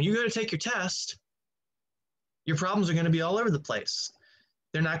 When you go to take your test, your problems are going to be all over the place.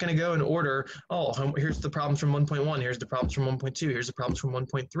 They're not going to go in order, oh, here's the problems from 1.1, here's the problems from 1.2, here's the problems from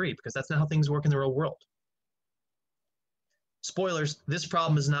 1.3, because that's not how things work in the real world. Spoilers, this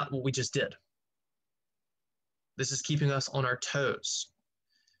problem is not what we just did. This is keeping us on our toes.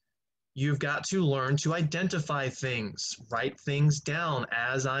 You've got to learn to identify things, write things down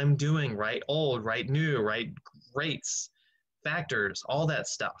as I'm doing, write old, write new, write rates, factors, all that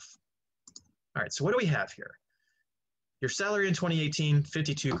stuff. All right, so what do we have here? Your salary in 2018,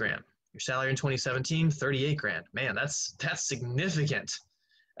 52 grand. Your salary in 2017, 38 grand. Man, that's significant.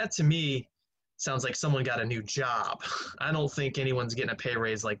 That to me sounds like someone got a new job. I don't think anyone's getting a pay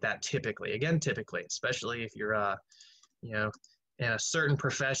raise like that typically. Again, typically, especially if you're in a certain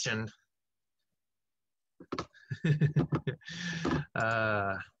profession.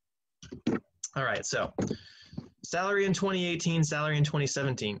 All right, so salary in 2018, salary in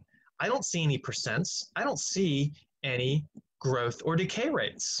 2017. I don't see any percents. I don't see any growth or decay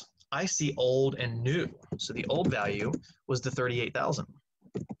rates. I see old and new. So the old value was the 38,000.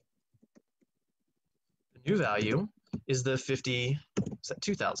 The new value is the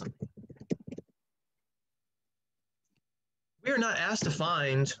 52,000. We are not asked to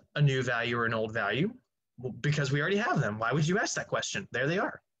find a new value or an old value because we already have them. Why would you ask that question? There they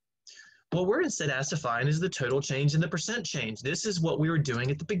are. What we're instead asked to find is the total change and the percent change. This is what we were doing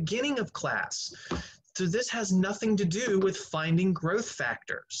at the beginning of class. So this has nothing to do with finding growth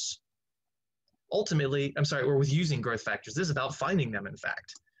factors. Ultimately, or with using growth factors. This is about finding them, in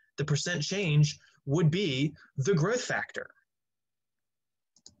fact. The percent change would be the growth factor.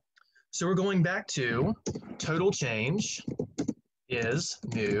 So we're going back to total change is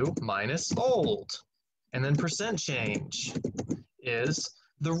new minus old. And then percent change is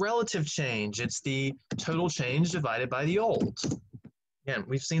the relative change. It's the total change divided by the old. Again,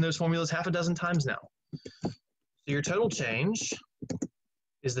 we've seen those formulas half a dozen times now. So your total change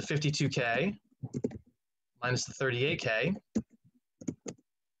is the 52K minus the 38K. And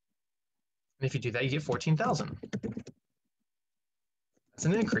if you do that, you get 14,000. That's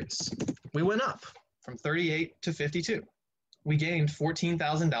an increase. We went up from 38 to 52. We gained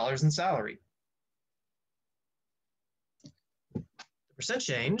 $14,000 in salary. The percent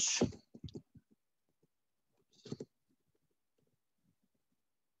change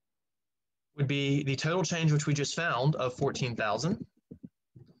would be the total change which we just found of 14,000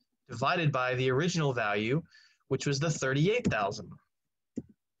 divided by the original value, which was the 38,000. I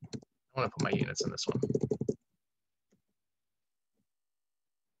want to put my units in this one.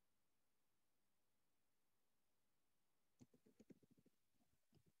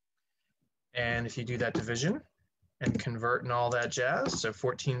 And if you do that division and convert and all that jazz, so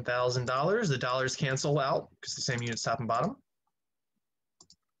 $14,000, the dollars cancel out because the same units top and bottom.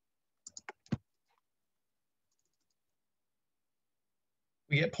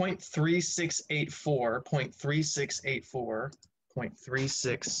 We get 0.3684, 0.3684,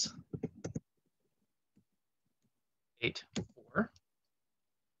 0.3684,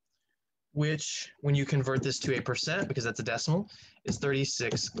 which when you convert this to a percent, because that's a decimal, is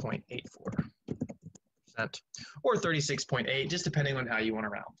 36.84%, or 36.8, just depending on how you want to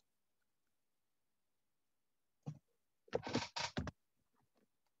round.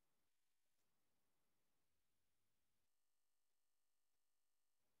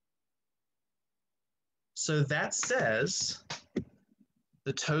 So that says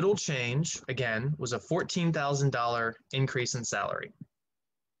the total change, again, was a $14,000 increase in salary.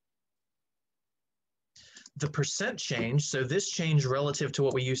 The percent change, so this change relative to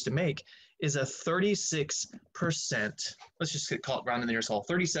what we used to make, is a 36%, let's just call it round in the nearest hole,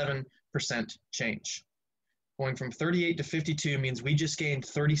 37% change. Going from 38 to 52 means we just gained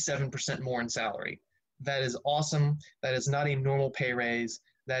 37% more in salary. That is awesome. That is not a normal pay raise.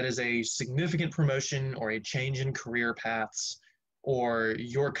 That is a significant promotion or a change in career paths, or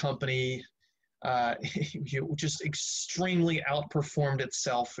your company just extremely outperformed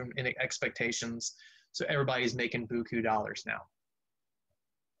itself in expectations. So everybody's making buku dollars now.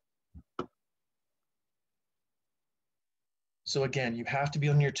 So again, you have to be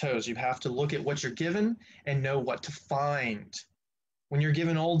on your toes. You have to look at what you're given and know what to find. When you're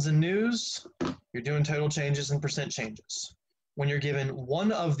given olds and news, you're doing total changes and percent changes. When you're given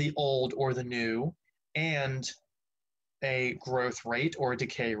one of the old or the new and a growth rate or a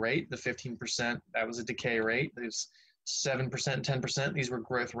decay rate, the 15%, that was a decay rate. There's 7%, 10%, these were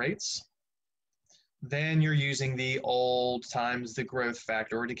growth rates. Then you're using the old times the growth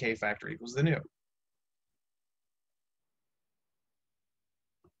factor or decay factor equals the new.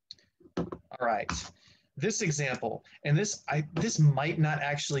 All right, this example, and this might not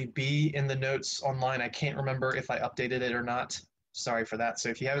actually be in the notes online. I can't remember if I updated it or not. Sorry for that. So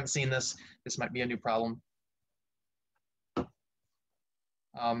if you haven't seen this, this might be a new problem.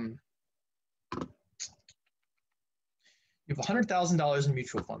 You have $100,000 in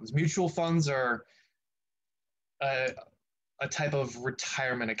mutual funds. Mutual funds are a type of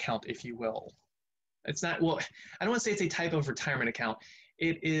retirement account, if you will. It's not, well, I don't want to say it's a type of retirement account.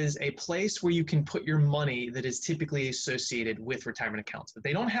 It is a place where you can put your money that is typically associated with retirement accounts, but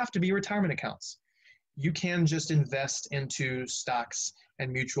they don't have to be retirement accounts. You can just invest into stocks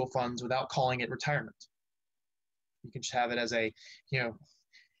and mutual funds without calling it retirement. You can just have it as a, I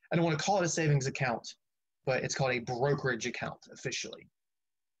don't want to call it a savings account, but it's called a brokerage account officially.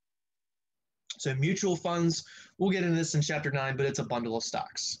 So mutual funds, we'll get into this in chapter 9, but it's a bundle of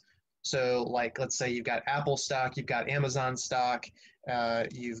stocks. So like, let's say you've got Apple stock, you've got Amazon stock,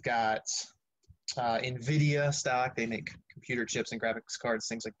 you've got NVIDIA stock. They make computer chips and graphics cards,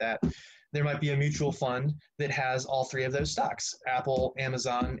 things like that. There might be a mutual fund that has all three of those stocks, Apple,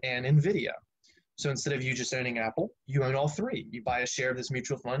 Amazon, and NVIDIA. So instead of you just owning Apple, you own all three. You buy a share of this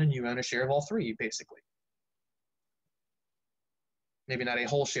mutual fund and you own a share of all three, basically. Maybe not a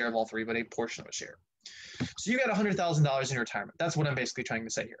whole share of all three, but a portion of a share. So you got $100,000 in retirement. That's what I'm basically trying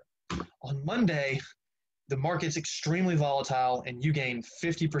to say here. On Monday, the market's extremely volatile and you gain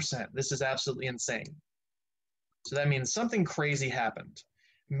 50%. This is absolutely insane. So that means something crazy happened.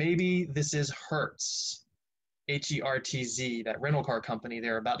 Maybe this is Hertz, Hertz, that rental car company.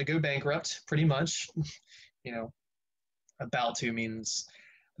 They're about to go bankrupt, pretty much. About to means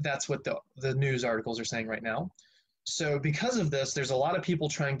that's what the news articles are saying right now. So because of this, there's a lot of people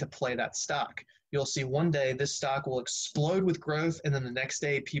trying to play that stock. You'll see one day this stock will explode with growth, and then the next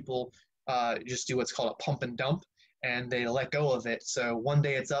day people just do what's called a pump and dump, and they let go of it. So one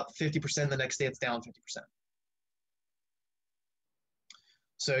day it's up 50%, the next day it's down 50%.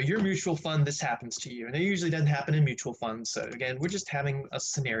 So your mutual fund, this happens to you, and it usually doesn't happen in mutual funds. So again, we're just having a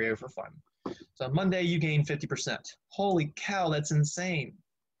scenario for fun. So on Monday, you gain 50%. Holy cow, that's insane.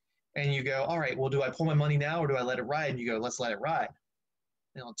 And you go, all right, well, do I pull my money now or do I let it ride? And you go, let's let it ride.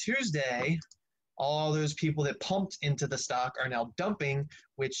 And on Tuesday, all those people that pumped into the stock are now dumping,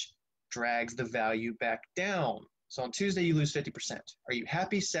 which drags the value back down. So on Tuesday, you lose 50%. Are you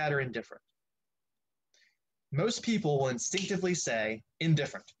happy, sad, or indifferent? Most people will instinctively say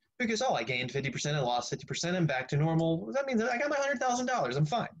indifferent because, I gained 50%, I lost 50%, I'm back to normal. That means I got my $100,000. I'm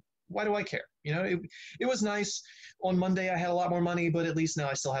fine. Why do I care? It was nice. On Monday, I had a lot more money, but at least now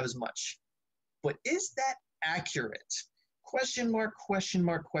I still have as much. But is that accurate? Question mark, question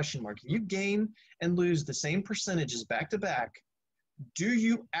mark, question mark. If you gain and lose the same percentages back to back, do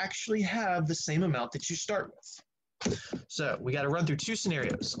you actually have the same amount that you start with? So we got to run through two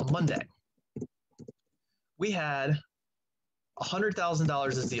scenarios. On Monday, we had $100,000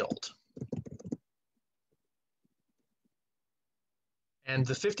 as the old. And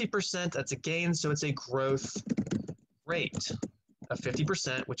the 50%, that's a gain, so it's a growth rate of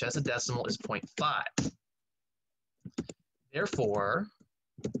 50%, which as a decimal is 0.5. Therefore,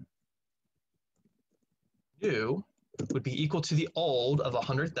 new would be equal to the old of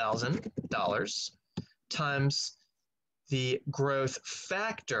 $100,000 times the growth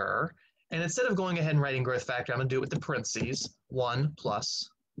factor. And instead of going ahead and writing growth factor, I'm going to do it with the parentheses, 1 plus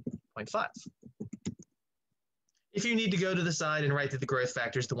 0.5. If you need to go to the side and write that the growth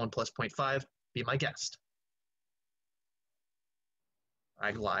factor is the 1 plus 0.5, be my guest.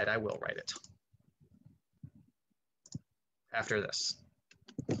 I lied, I will write it after this.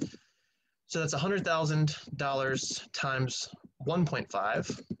 So that's $100,000 times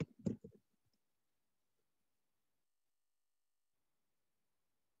 1.5.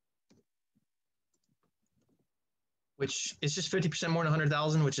 which is just 50% more than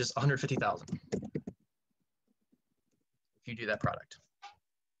 100,000, which is 150,000. If you do that product.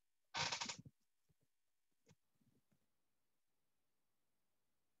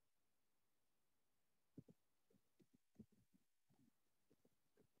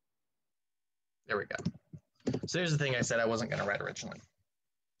 There we go. So here's the thing I said I wasn't going to write originally.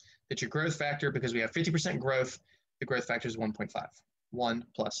 That your growth factor, because we have 50% growth, the growth factor is 1.5. 1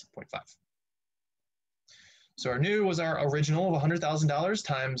 plus 0.5. So our new was our original of $100,000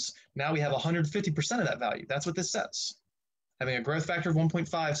 times, now we have 150% of that value. That's what this says. Having a growth factor of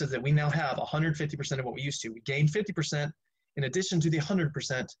 1.5 says that we now have 150% of what we used to. We gained 50% in addition to the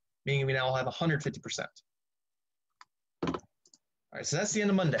 100%, meaning we now have 150%. All right, so that's the end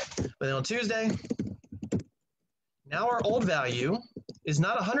of Monday. But then on Tuesday, now our old value is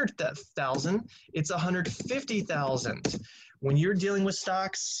not 100,000, it's 150,000. When you're dealing with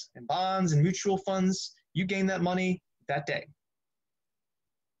stocks and bonds and mutual funds, you gain that money that day.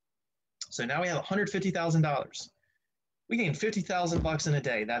 So now we have $150,000. We gain 50,000 bucks in a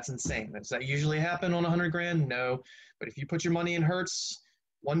day. That's insane. Does that usually happen on 100 grand? No. But if you put your money in Hertz,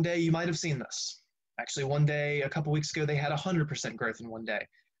 one day you might have seen this. Actually, one day, a couple weeks ago, they had 100% growth in one day.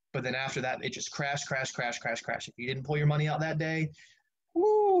 But then after that, it just crashed, crash, crash, crash, crash. If you didn't pull your money out that day,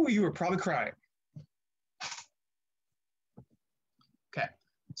 woo, you were probably crying. Okay,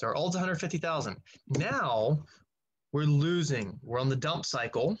 so our old's 150,000. Now we're losing. We're on the dump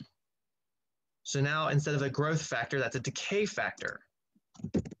cycle. So now instead of a growth factor, that's a decay factor.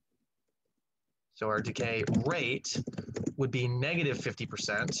 So our decay rate would be negative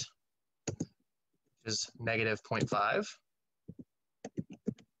 50%, which is negative 0.5.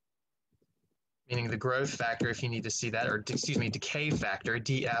 Meaning the growth factor, if you need to see that, or excuse me, decay factor,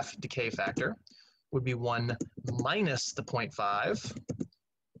 DF, decay factor, would be 1 minus the 0.5,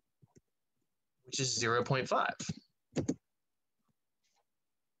 which is 0.5.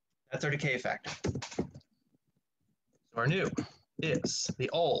 That's our decay factor. So our new is the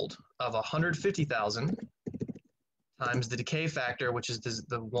old of 150,000 times the decay factor, which is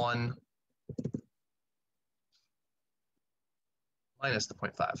the 1 minus the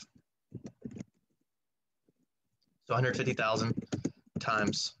 0.5. So 150,000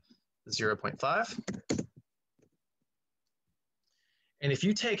 times 0.5. And if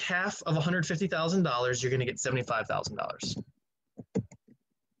you take half of $150,000, you're going to get $75,000.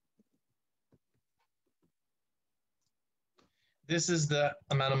 This is the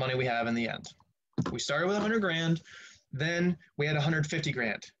amount of money we have in the end. We started with 100 grand, then we had 150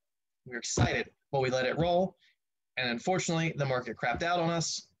 grand. We were excited, but we let it roll, and unfortunately, the market crapped out on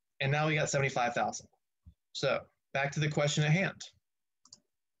us, and now we got 75,000. So back to the question at hand.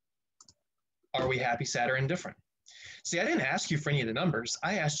 Are we happy, sad, or indifferent? See, I didn't ask you for any of the numbers.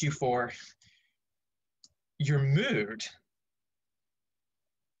 I asked you for your mood.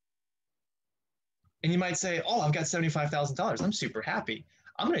 And you might say, oh, I've got $75,000. I'm super happy.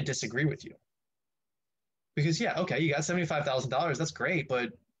 I'm going to disagree with you. Because, yeah, okay, you got $75,000. That's great. But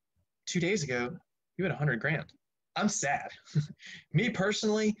 2 days ago, you had 100 grand. I'm sad. Me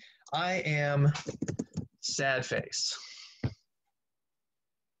personally, I am sad face.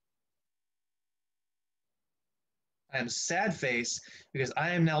 I am sad face because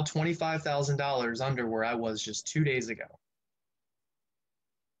I am now $25,000 under where I was just 2 days ago.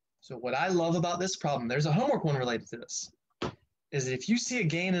 So what I love about this problem, there's a homework one related to this, is that if you see a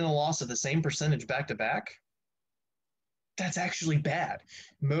gain and a loss of the same percentage back to back, that's actually bad.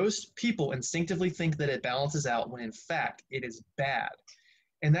 Most people instinctively think that it balances out when in fact it is bad.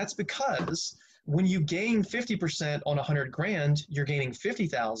 And that's because when you gain 50% on 100 grand, you're gaining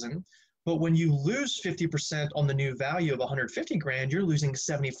 50,000. But when you lose 50% on the new value of 150 grand, you're losing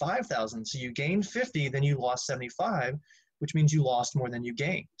 75,000. So you gained 50, then you lost 75, which means you lost more than you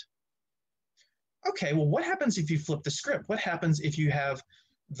gained. Okay, well, what happens if you flip the script? What happens if you have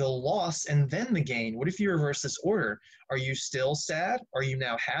the loss and then the gain? What if you reverse this order? Are you still sad? Are you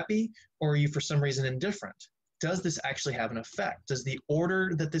now happy? Or are you for some reason indifferent? Does this actually have an effect? Does the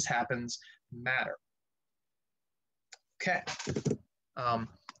order that this happens matter? Okay.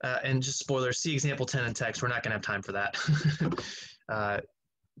 And just spoilers, see example 10 in text. We're not going to have time for that.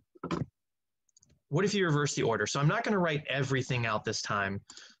 What if you reverse the order? So I'm not going to write everything out this time.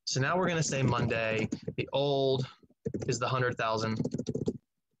 So now we're going to say Monday, the old is the 100,000.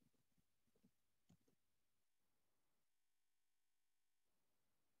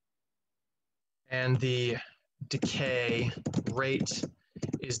 And the decay rate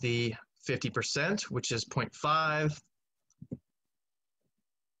is the 50%, which is 0.5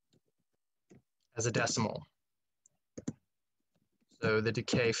 as a decimal. So the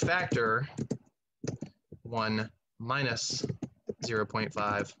decay factor, 1 minus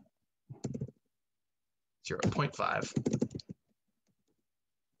 0.5, 0.5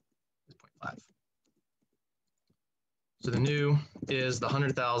 is 0.5. So the new is the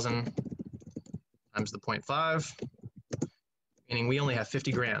 100,000 times the 0.5, meaning we only have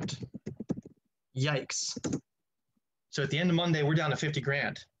 50 grand. Yikes. So at the end of Monday, we're down to 50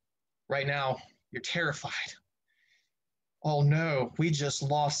 grand. Right now, you're terrified. Oh no, we just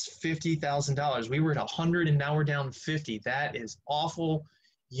lost $50,000. We were at 100 and now we're down 50. That is awful.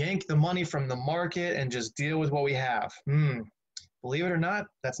 Yank the money from the market and just deal with what we have. Believe it or not,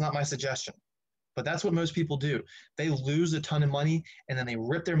 that's not my suggestion. But that's what most people do. They lose a ton of money and then they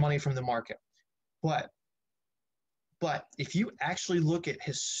rip their money from the market. But if you actually look at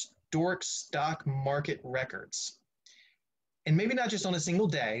historic stock market records, and maybe not just on a single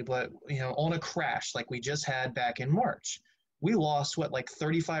day, but on a crash like we just had back in March, we lost like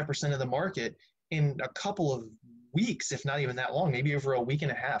 35% of the market in a couple of weeks, if not even that long, maybe over a week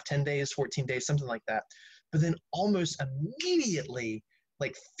and a half, 10 days, 14 days, something like that. But then almost immediately,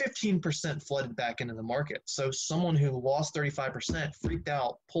 like 15% flooded back into the market. So someone who lost 35% freaked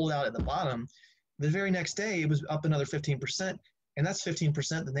out, pulled out at the bottom. The very next day, it was up another 15%, and that's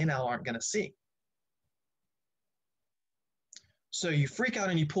 15% that they now aren't going to see. So you freak out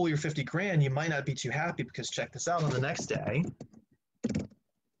and you pull your 50 grand, you might not be too happy because check this out, on the next day,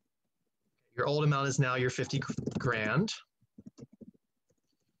 your old amount is now your 50 grand,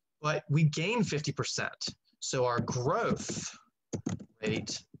 but we gain 50%. So our growth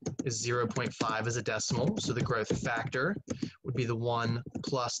rate is 0.5 as a decimal. So the growth factor would be the 1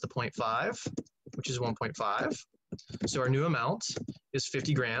 plus the 0.5, which is 1.5. So our new amount is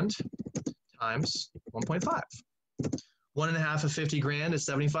 50 grand times 1.5. 1.5 of 50 grand is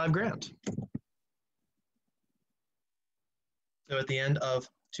 75 grand. So at the end of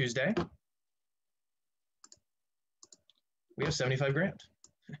Tuesday, we have 75 grand.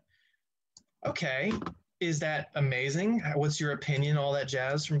 Okay, is that amazing? What's your opinion, all that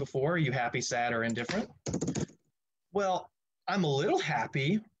jazz from before? Are you happy, sad, or indifferent? Well, I'm a little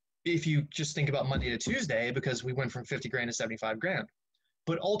happy if you just think about Monday to Tuesday because we went from 50 grand to 75 grand.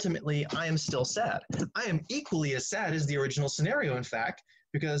 But ultimately, I am still sad. I am equally as sad as the original scenario, in fact,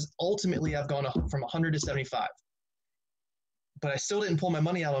 because ultimately I've gone from 100 to 75. But I still didn't pull my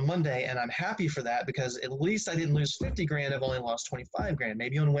money out on Monday, and I'm happy for that because at least I didn't lose 50 grand. I've only lost 25 grand.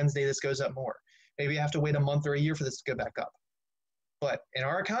 Maybe on Wednesday this goes up more. Maybe I have to wait a month or a year for this to go back up. But in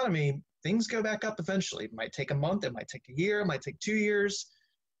our economy, things go back up eventually. It might take a month, it might take a year, it might take 2 years,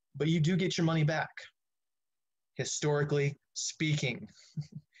 but you do get your money back, historically speaking.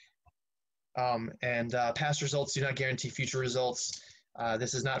 Past results do not guarantee future results.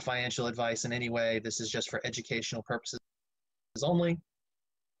 This is not financial advice in any way. This is just for educational purposes only.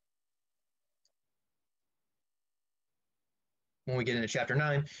 When we get into chapter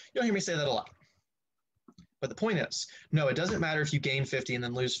 9, you'll hear me say that a lot. But the point is, no, it doesn't matter if you gain 50 and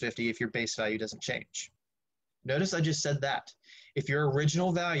then lose 50 if your base value doesn't change. Notice I just said that. If your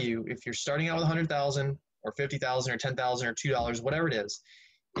original value, if you're starting out with 100,000 or 50,000 or 10,000 or $2, whatever it is,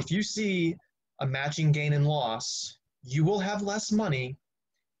 if you see a matching gain and loss, you will have less money,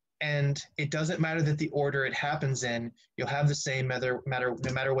 and it doesn't matter that the order it happens in, you'll have the same no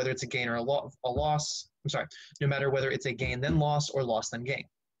matter whether it's a gain or a loss. I'm sorry, no matter whether it's a gain then loss or loss then gain.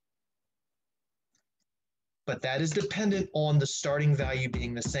 But that is dependent on the starting value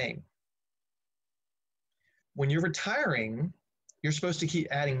being the same. When you're retiring, you're supposed to keep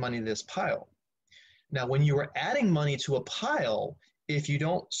adding money to this pile. Now, when you are adding money to a pile, if you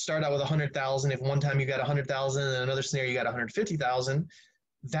don't start out with 100,000, if one time you got 100,000 and another scenario you got 150,000,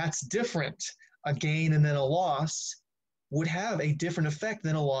 that's different. A gain and then a loss would have a different effect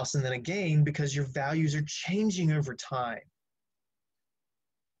than a loss and then a gain because your values are changing over time.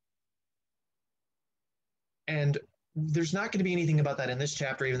 And there's not going to be anything about that in this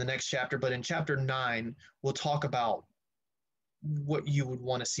chapter, even the next chapter, but in chapter 9, we'll talk about what you would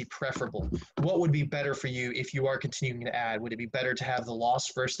want to see preferable. What would be better for you if you are continuing to add? Would it be better to have the loss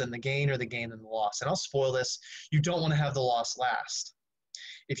first than the gain, or the gain than the loss? And I'll spoil this. You don't want to have the loss last.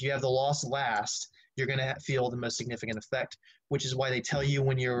 If you have the loss last, you're going to feel the most significant effect, which is why they tell you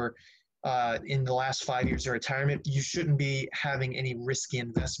when you're in the last 5 years of retirement, you shouldn't be having any risky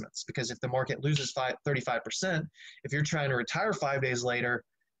investments, because if the market loses 35%, if you're trying to retire 5 days later,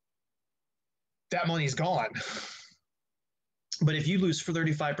 that money's gone. But if you lose for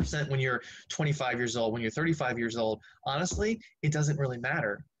 35% when you're 25 years old, when you're 35 years old, honestly, it doesn't really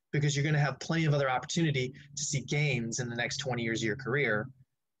matter, because you're going to have plenty of other opportunity to see gains in the next 20 years of your career.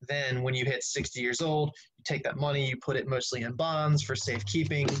 Then when you hit 60 years old, you take that money, you put it mostly in bonds for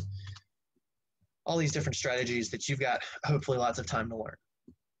safekeeping. all these different strategies that you've got hopefully lots of time to learn.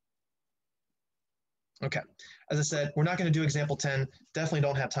 Okay, as I said, we're not going to do example 10. Definitely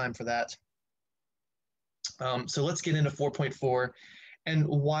don't have time for that. So let's get into 4.4. And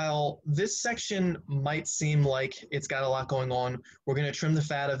while this section might seem like it's got a lot going on, we're going to trim the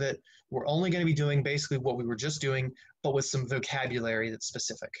fat of it. We're only going to be doing basically what we were just doing, but with some vocabulary that's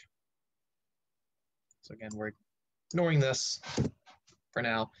specific. So again, we're ignoring this for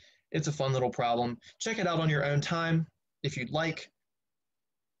now. It's a fun little problem. Check it out on your own time if you'd like.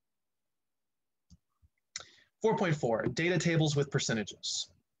 4.4, data tables with percentages.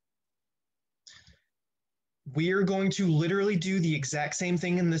 We are going to literally do the exact same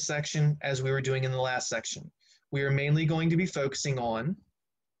thing in this section as we were doing in the last section. We are mainly going to be focusing on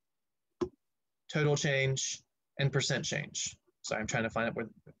total change and percent change. Sorry, I'm trying to find out where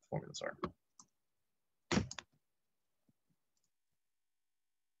the formulas are.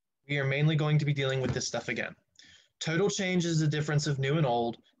 We are mainly going to be dealing with this stuff again. Total change is the difference of new and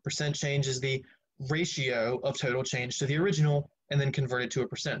old. Percent change is the ratio of total change to the original, and then convert it to a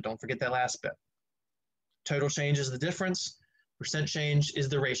percent. Don't forget that last bit. Total change is the difference. Percent change is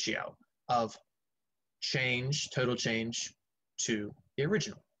the ratio of change, total change, to the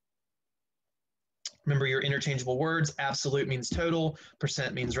original. Remember your interchangeable words. Absolute means total.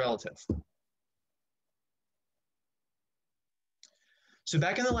 Percent means relative. So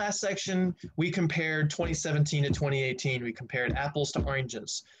back in the last section, we compared 2017 to 2018. We compared apples to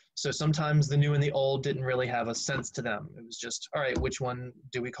oranges. So sometimes the new and the old didn't really have a sense to them. It was just, all right, which one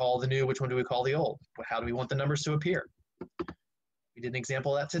do we call the new? Which one do we call the old? How do we want the numbers to appear? We did an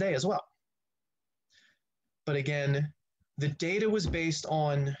example of that today as well. But again, the data was based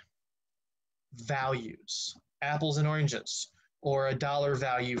on values, apples and oranges, or a dollar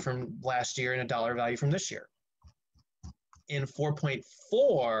value from last year and a dollar value from this year. In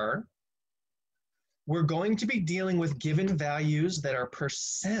 4.4, we're going to be dealing with given values that are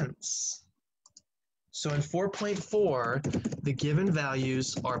percents. So in 4.4, the given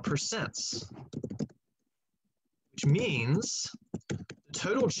values are percents, which means the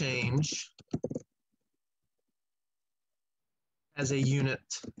total change has a unit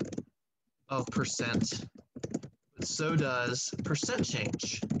of percent, but so does percent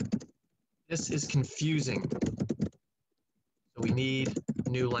change. This is confusing. So we need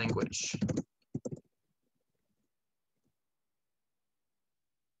new language.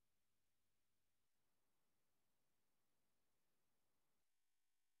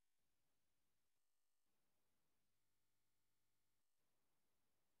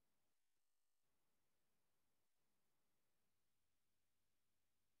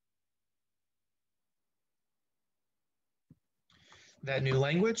 That new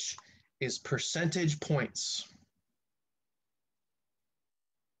language is percentage points.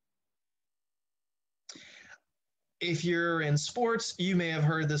 If you're in sports, you may have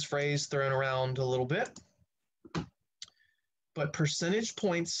heard this phrase thrown around a little bit. But percentage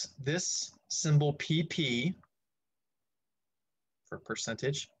points, this symbol PP for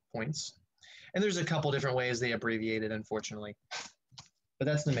percentage points, and there's a couple different ways they abbreviate it, unfortunately, but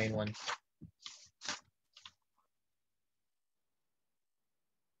that's the main one.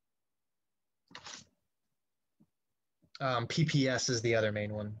 PPS is the other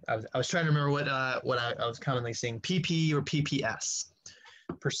main one. I was trying to remember what I was commonly seeing, PP or PPS,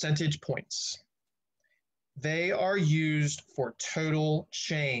 percentage points. They are used for total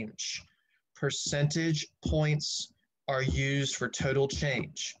change. Percentage points are used for total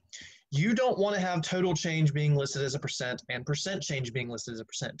change. You don't want to have total change being listed as a percent and percent change being listed as a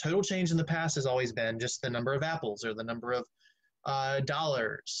percent. Total change in the past has always been just the number of apples or the number of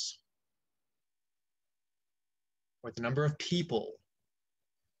dollars or the number of people.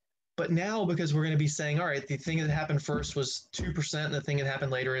 But now, because we're going to be saying, all right, the thing that happened first was 2% and the thing that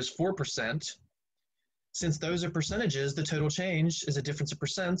happened later is 4%, since those are percentages, the total change is a difference of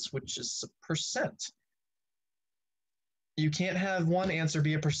percents, which is a percent. You can't have one answer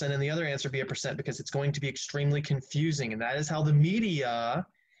be a percent and the other answer be a percent because it's going to be extremely confusing. And that is how the media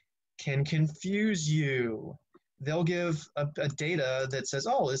can confuse you. They'll give a data that says,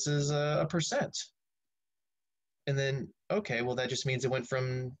 oh, this is a percent. And then, okay, well, that just means it went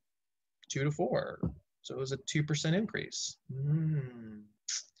from 2 to 4. So it was a 2% increase.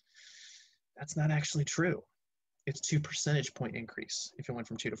 That's not actually true. It's 2 percentage point increase if it went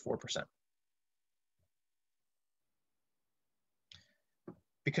from 2 to 4%.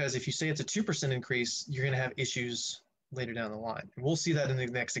 Because if you say it's a 2% increase, you're going to have issues later down the line. And we'll see that in the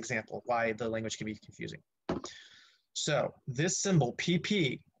next example, why the language can be confusing. So this symbol,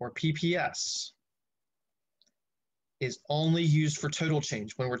 PP or PPS, is only used for total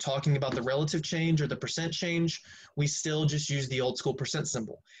change. When we're talking about the relative change or the percent change, we still just use the old school percent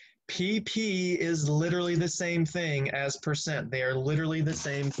symbol. PP is literally the same thing as percent. They are literally the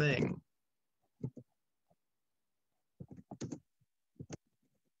same thing.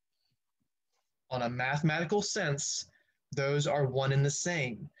 On a mathematical sense, those are one and the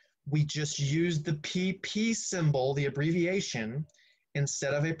same. We just use the PP symbol, the abbreviation,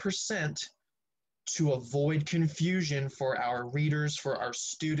 instead of a percent to avoid confusion for our readers, for our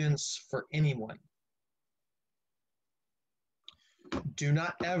students, for anyone. Do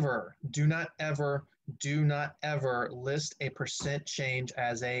not ever list a percent change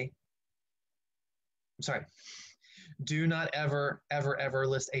as a, do not ever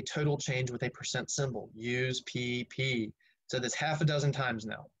list a total change with a percent symbol. Use PP. So this half a dozen times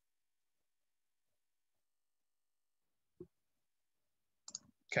now.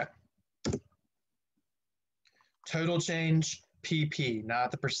 Okay. Total change, PP,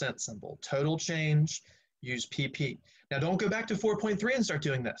 not the percent symbol. Total change, use PP. Now don't go back to 4.3 and start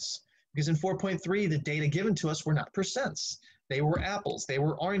doing this, because in 4.3, the data given to us were not percents. They were apples, they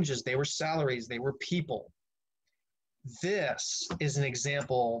were oranges, they were salaries, they were people. This is an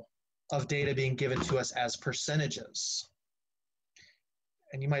example of data being given to us as percentages.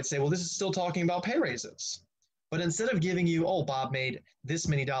 And you might say, well, this is still talking about pay raises. But instead of giving you, oh, Bob made this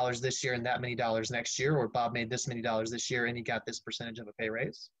many dollars this year and that many dollars next year, or Bob made this many dollars this year and he got this percentage of a pay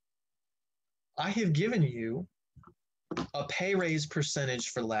raise, I have given you a pay raise percentage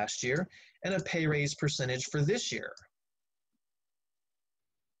for last year and a pay raise percentage for this year.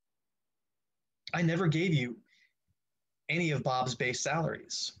 I never gave you any of Bob's base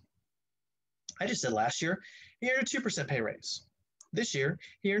salaries. I just said last year, he earned a 2% pay raise. This year,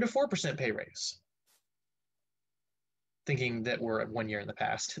 he earned a 4% pay raise. Thinking that we're at 1 year in the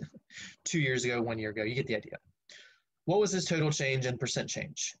past. 2 years ago, 1 year ago, you get the idea. What was his total change and percent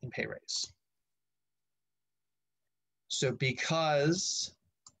change in pay raise? So because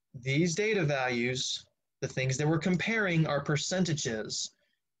these data values, the things that we're comparing are percentages,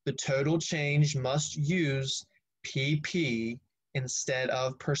 the total change must use PP instead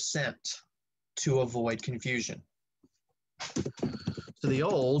of percent to avoid confusion. So the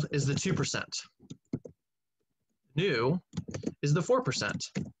old is the 2%. New is the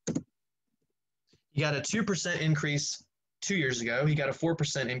 4%. You got a 2% increase 2 years ago. You got a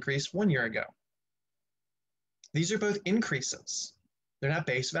 4% increase 1 year ago. These are both increases. They're not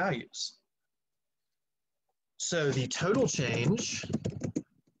base values. So the total change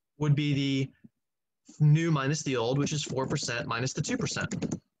would be the new minus the old, which is 4% minus the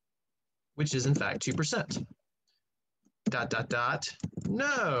 2%, which is in fact 2%. ...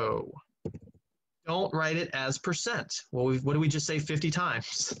 No. Don't write it as percent. Well, what did we just say 50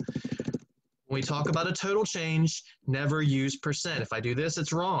 times? When we talk about a total change, never use percent. If I do this,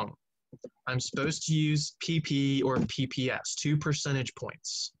 it's wrong. I'm supposed to use PP or PPS, 2 percentage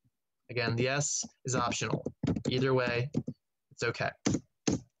points. Again, the S is optional. Either way, it's okay.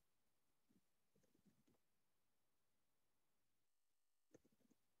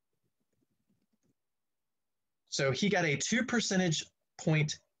 So he got a 2 percentage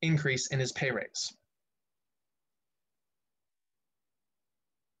point increase in his pay raise.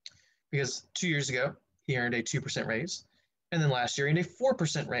 Because 2 years ago, he earned a 2% raise. And then last year, he earned a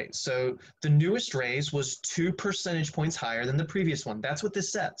 4% raise. So the newest raise was 2 percentage points higher than the previous one. That's what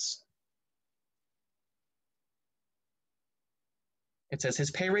this says. It says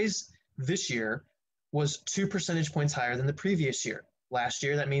his pay raise this year was 2 percentage points higher than the previous year. Last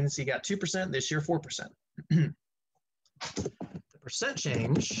year, that means he got 2%, this year 4%. The percent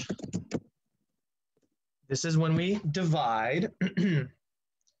change, this is when we divide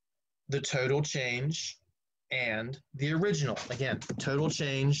the total change and the original. Again, total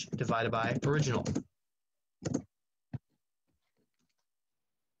change divided by original.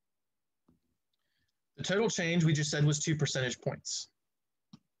 The total change we just said was 2 percentage points.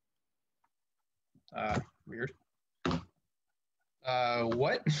 Weird.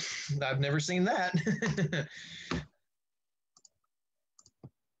 What? I've never seen that.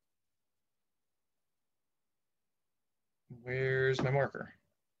 Where's my marker?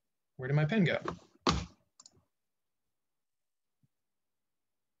 Where did my pen go?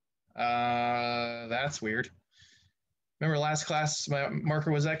 That's weird. Remember last class, my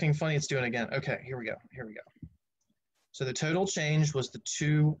marker was acting funny. It's doing it again. Okay, here we go. So the total change was the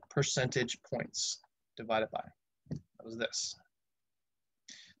 2 percentage points divided by, that was this.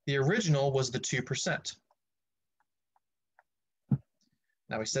 The original was the 2%.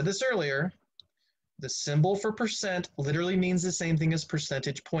 Now we said this earlier, the symbol for percent literally means the same thing as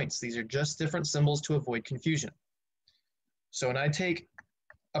percentage points. These are just different symbols to avoid confusion. So when I take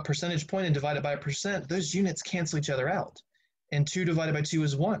a percentage point and divide it by a percent, those units cancel each other out. And 2 divided by 2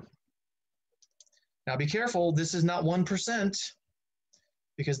 is 1. Now be careful, this is not 1%,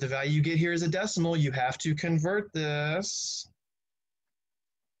 because the value you get here is a decimal. You have to convert this.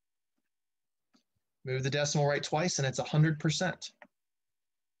 Move the decimal right twice, and it's 100%.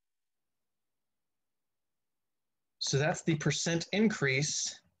 So that's the percent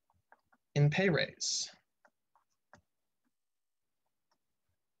increase in pay raise.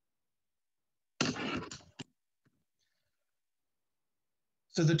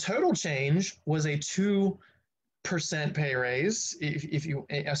 So the total change was a 2% pay raise, if you,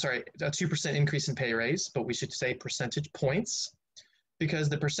 sorry, a 2% increase in pay raise, but we should say percentage points, because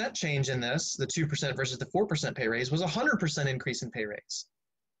the percent change in this, the 2% versus the 4% pay raise, was a 100% increase in pay raise.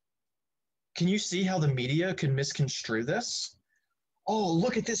 Can you see how the media could misconstrue this? Oh,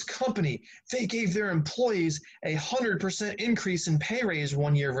 look at this company. They gave their employees a 100% increase in pay raise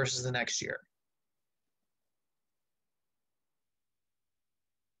one year versus the next year.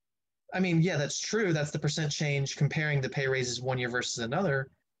 I mean, yeah, that's true. That's the percent change comparing the pay raises one year versus another.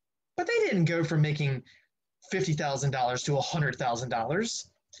 But they didn't go from making $50,000 to $100,000.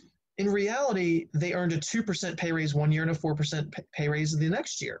 In reality, they earned a 2% pay raise one year and a 4% pay raise the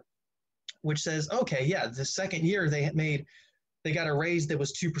next year, which says, okay, yeah, the second year they got a raise that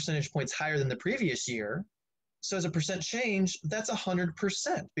was 2 percentage points higher than the previous year. So as a percent change, that's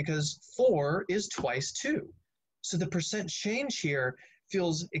 100% because 4 is twice 2. So the percent change here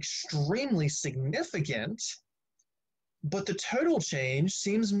feels extremely significant, but the total change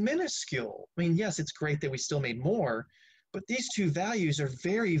seems minuscule. I mean, yes, it's great that we still made more, but these two values are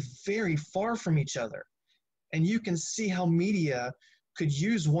very, very far from each other. And you can see how media could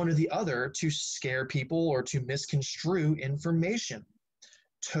use one or the other to scare people or to misconstrue information.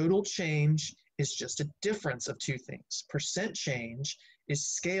 Total change is just a difference of two things. Percent change is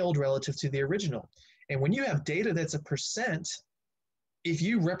scaled relative to the original. And when you have data that's a percent, if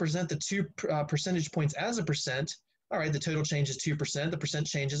you represent the 2 percentage points as a percent, all right, the total change is 2%, the percent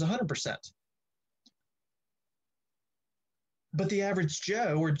change is 100%. But the average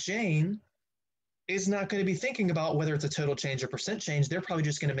Joe or Jane is not going to be thinking about whether it's a total change or percent change. They're probably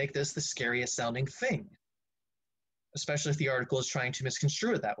just going to make this the scariest sounding thing, especially if the article is trying to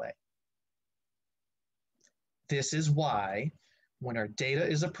misconstrue it that way. This is why when our data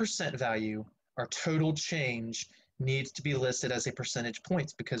is a percent value, our total change needs to be listed as a percentage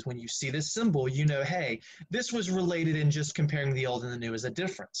points, because when you see this symbol, you know, hey, this was related in just comparing the old and the new as a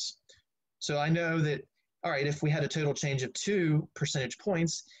difference. So I know that, all right, if we had a total change of 2 percentage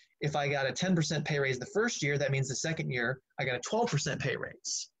points, if I got a 10% pay raise the first year, that means the second year I got a 12% pay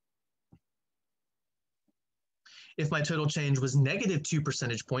raise. If my total change was negative 2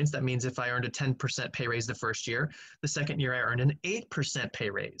 percentage points, that means if I earned a 10% pay raise the first year, the second year I earned an 8% pay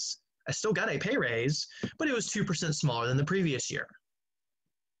raise. I still got a pay raise, but it was 2% smaller than the previous year.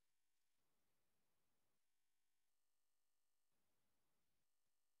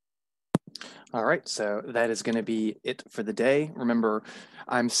 All right, so that is going to be it for the day. Remember,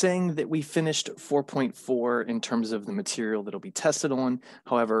 I'm saying that we finished 4.4 in terms of the material that'll be tested on.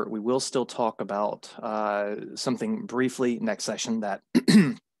 However, we will still talk about something briefly next session, that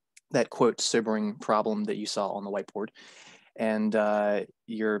that quote sobering problem that you saw on the whiteboard. And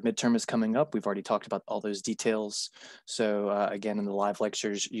your midterm is coming up. We've already talked about all those details. So again, in the live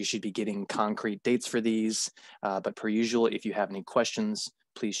lectures, you should be getting concrete dates for these. But per usual, if you have any questions,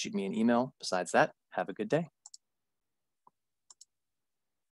 please shoot me an email. Besides that, have a good day.